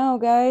in there now,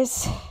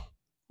 guys.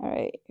 All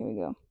right, here we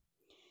go.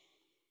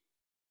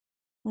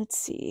 Let's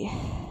see.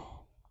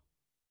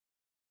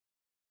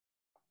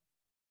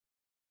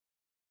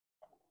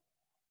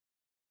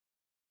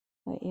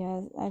 But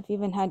yeah, I've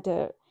even had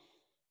to,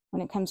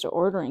 when it comes to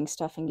ordering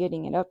stuff and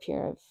getting it up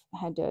here, I've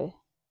had to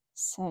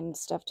send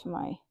stuff to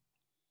my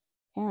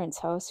parents'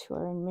 house who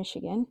are in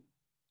Michigan,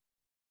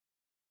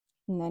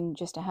 and then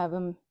just to have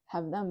them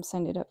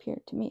send it up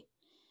here to me.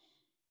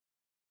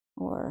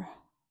 Or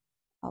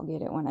I'll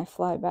get it when I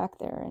fly back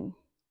there and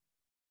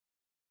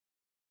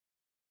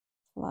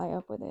fly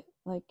up with it.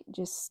 Like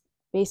just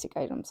basic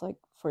items, like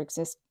for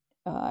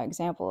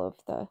example of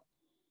the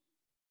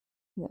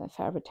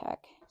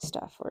Fabri-Tac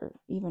stuff, or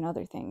even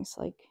other things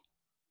like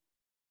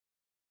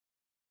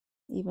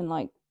even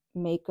like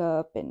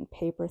makeup and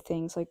paper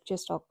things, like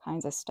just all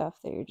kinds of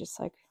stuff that you're just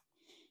like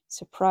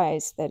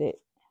surprised that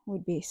it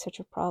would be such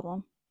a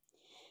problem.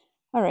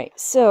 All right,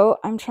 so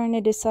I'm trying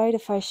to decide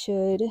if I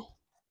should,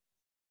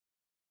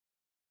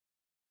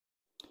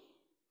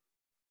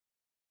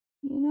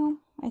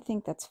 I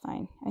think that's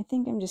fine. I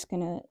think I'm just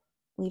gonna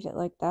leave it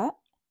like that,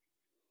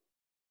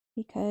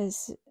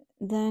 because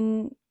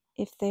then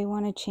if they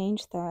want to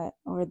change that,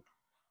 or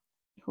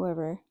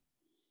whoever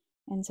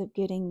ends up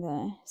getting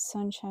the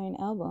Sunshine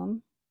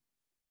album,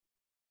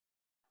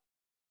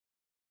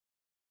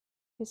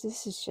 because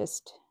this is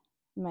just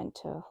meant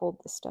to hold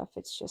the stuff,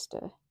 it's just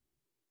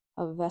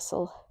a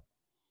vessel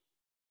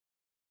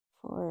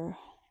for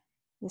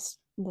the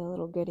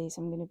little goodies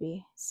I'm going to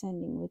be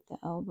sending with the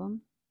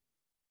album,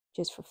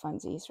 just for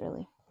funsies,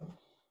 really.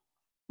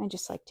 I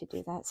just like to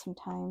do that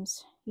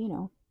sometimes,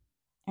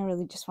 I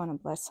really just want to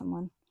bless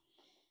someone.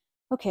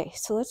 Okay,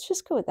 so let's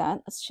just go with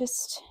that.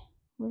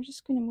 We're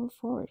just going to move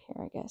forward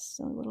here, I guess.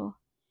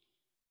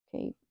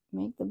 Okay,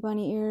 make the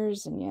bunny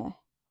ears and you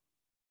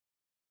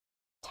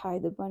tie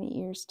the bunny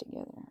ears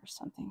together or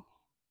something.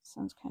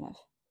 Sounds kind of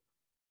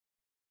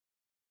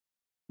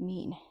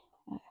mean.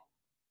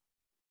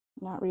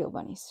 Not real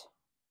bunnies.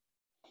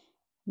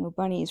 No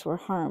bunnies were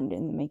harmed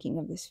in the making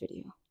of this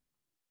video.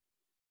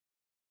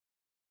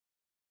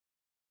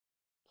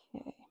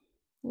 Okay.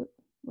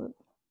 Whoop.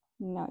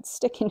 Now it's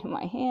sticking to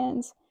my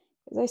hands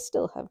because I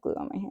still have glue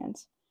on my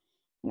hands.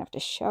 gonna have to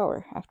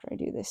shower after I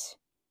do this.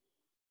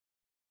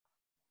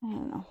 I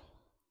don't know.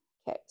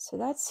 Okay, so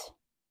that's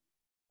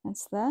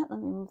that. Let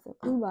me move the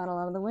glue bottle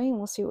out of the way and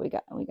we'll see what we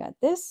got. We got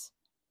this.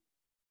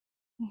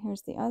 And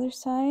here's the other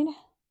side.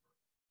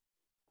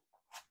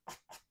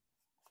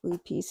 Glue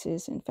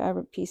pieces and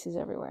fabric pieces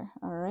everywhere.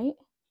 All right.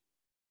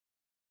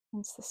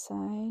 That's the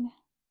side.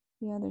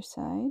 The other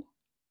side.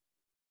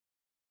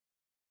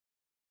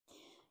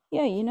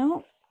 Yeah, you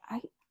know,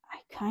 I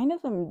kind of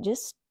am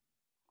just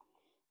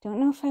don't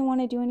know if I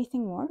want to do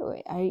anything more to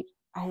it. I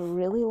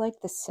really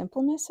like the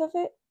simpleness of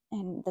it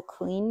and the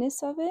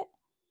cleanness of it.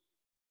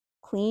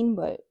 Clean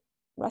but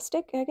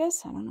rustic, I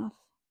guess. I don't know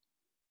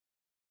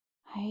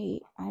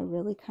if I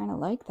really kind of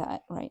like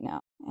that right now.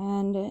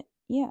 And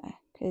yeah,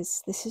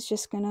 because this is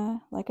just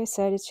gonna, like I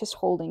said, it's just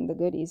holding the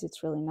goodies.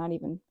 It's really not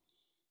even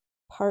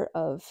part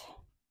of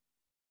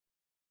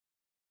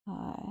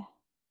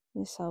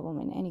this album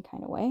in any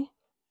kind of way.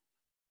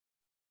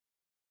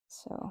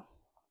 So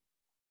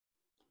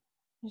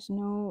there's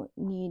no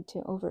need to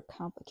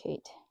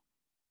overcomplicate.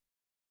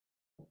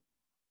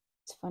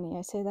 It's funny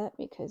I say that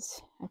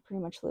because I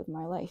pretty much live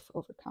my life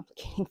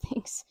overcomplicating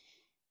things.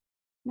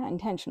 Not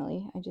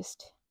intentionally, I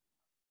just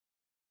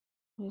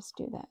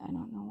do that. I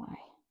don't know why.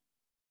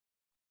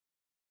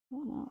 I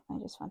don't know. I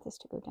just want this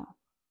to go down.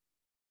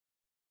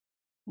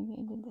 Maybe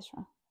I did this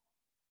wrong.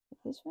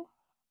 This way?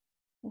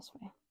 This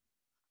way.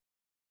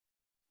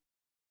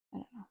 I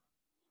don't know.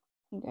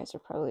 You guys are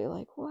probably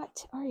like,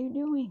 what are you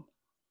doing?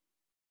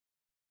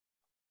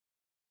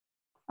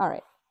 All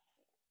right.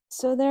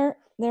 So there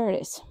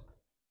it is.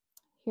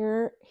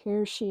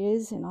 Here she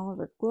is in all of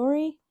her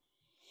glory.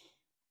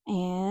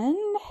 And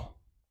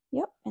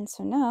yep, and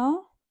so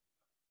now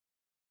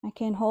I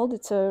can hold,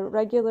 it's a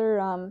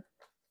regular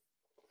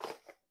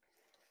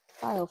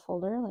file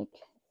folder,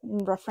 like in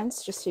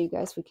reference, just so you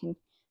guys, we can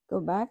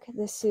go back.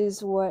 This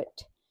is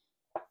what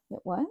it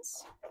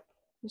was.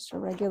 Just a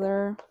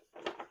regular,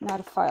 not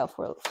a file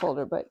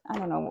folder, but I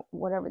don't know,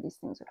 whatever these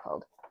things are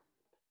called.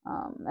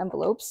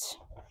 Envelopes.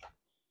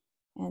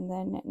 And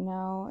then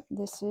now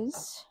this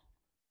is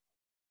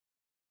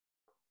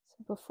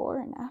before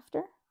and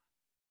after.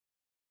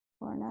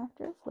 Before and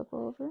after, flip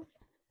over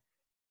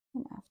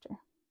and after.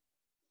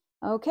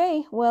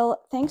 Okay,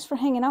 well, thanks for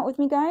hanging out with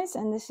me, guys,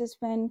 and this has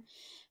been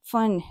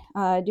fun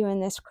doing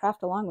this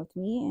craft along with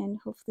me, and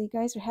hopefully you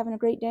guys are having a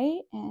great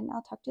day, and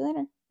I'll talk to you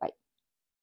later.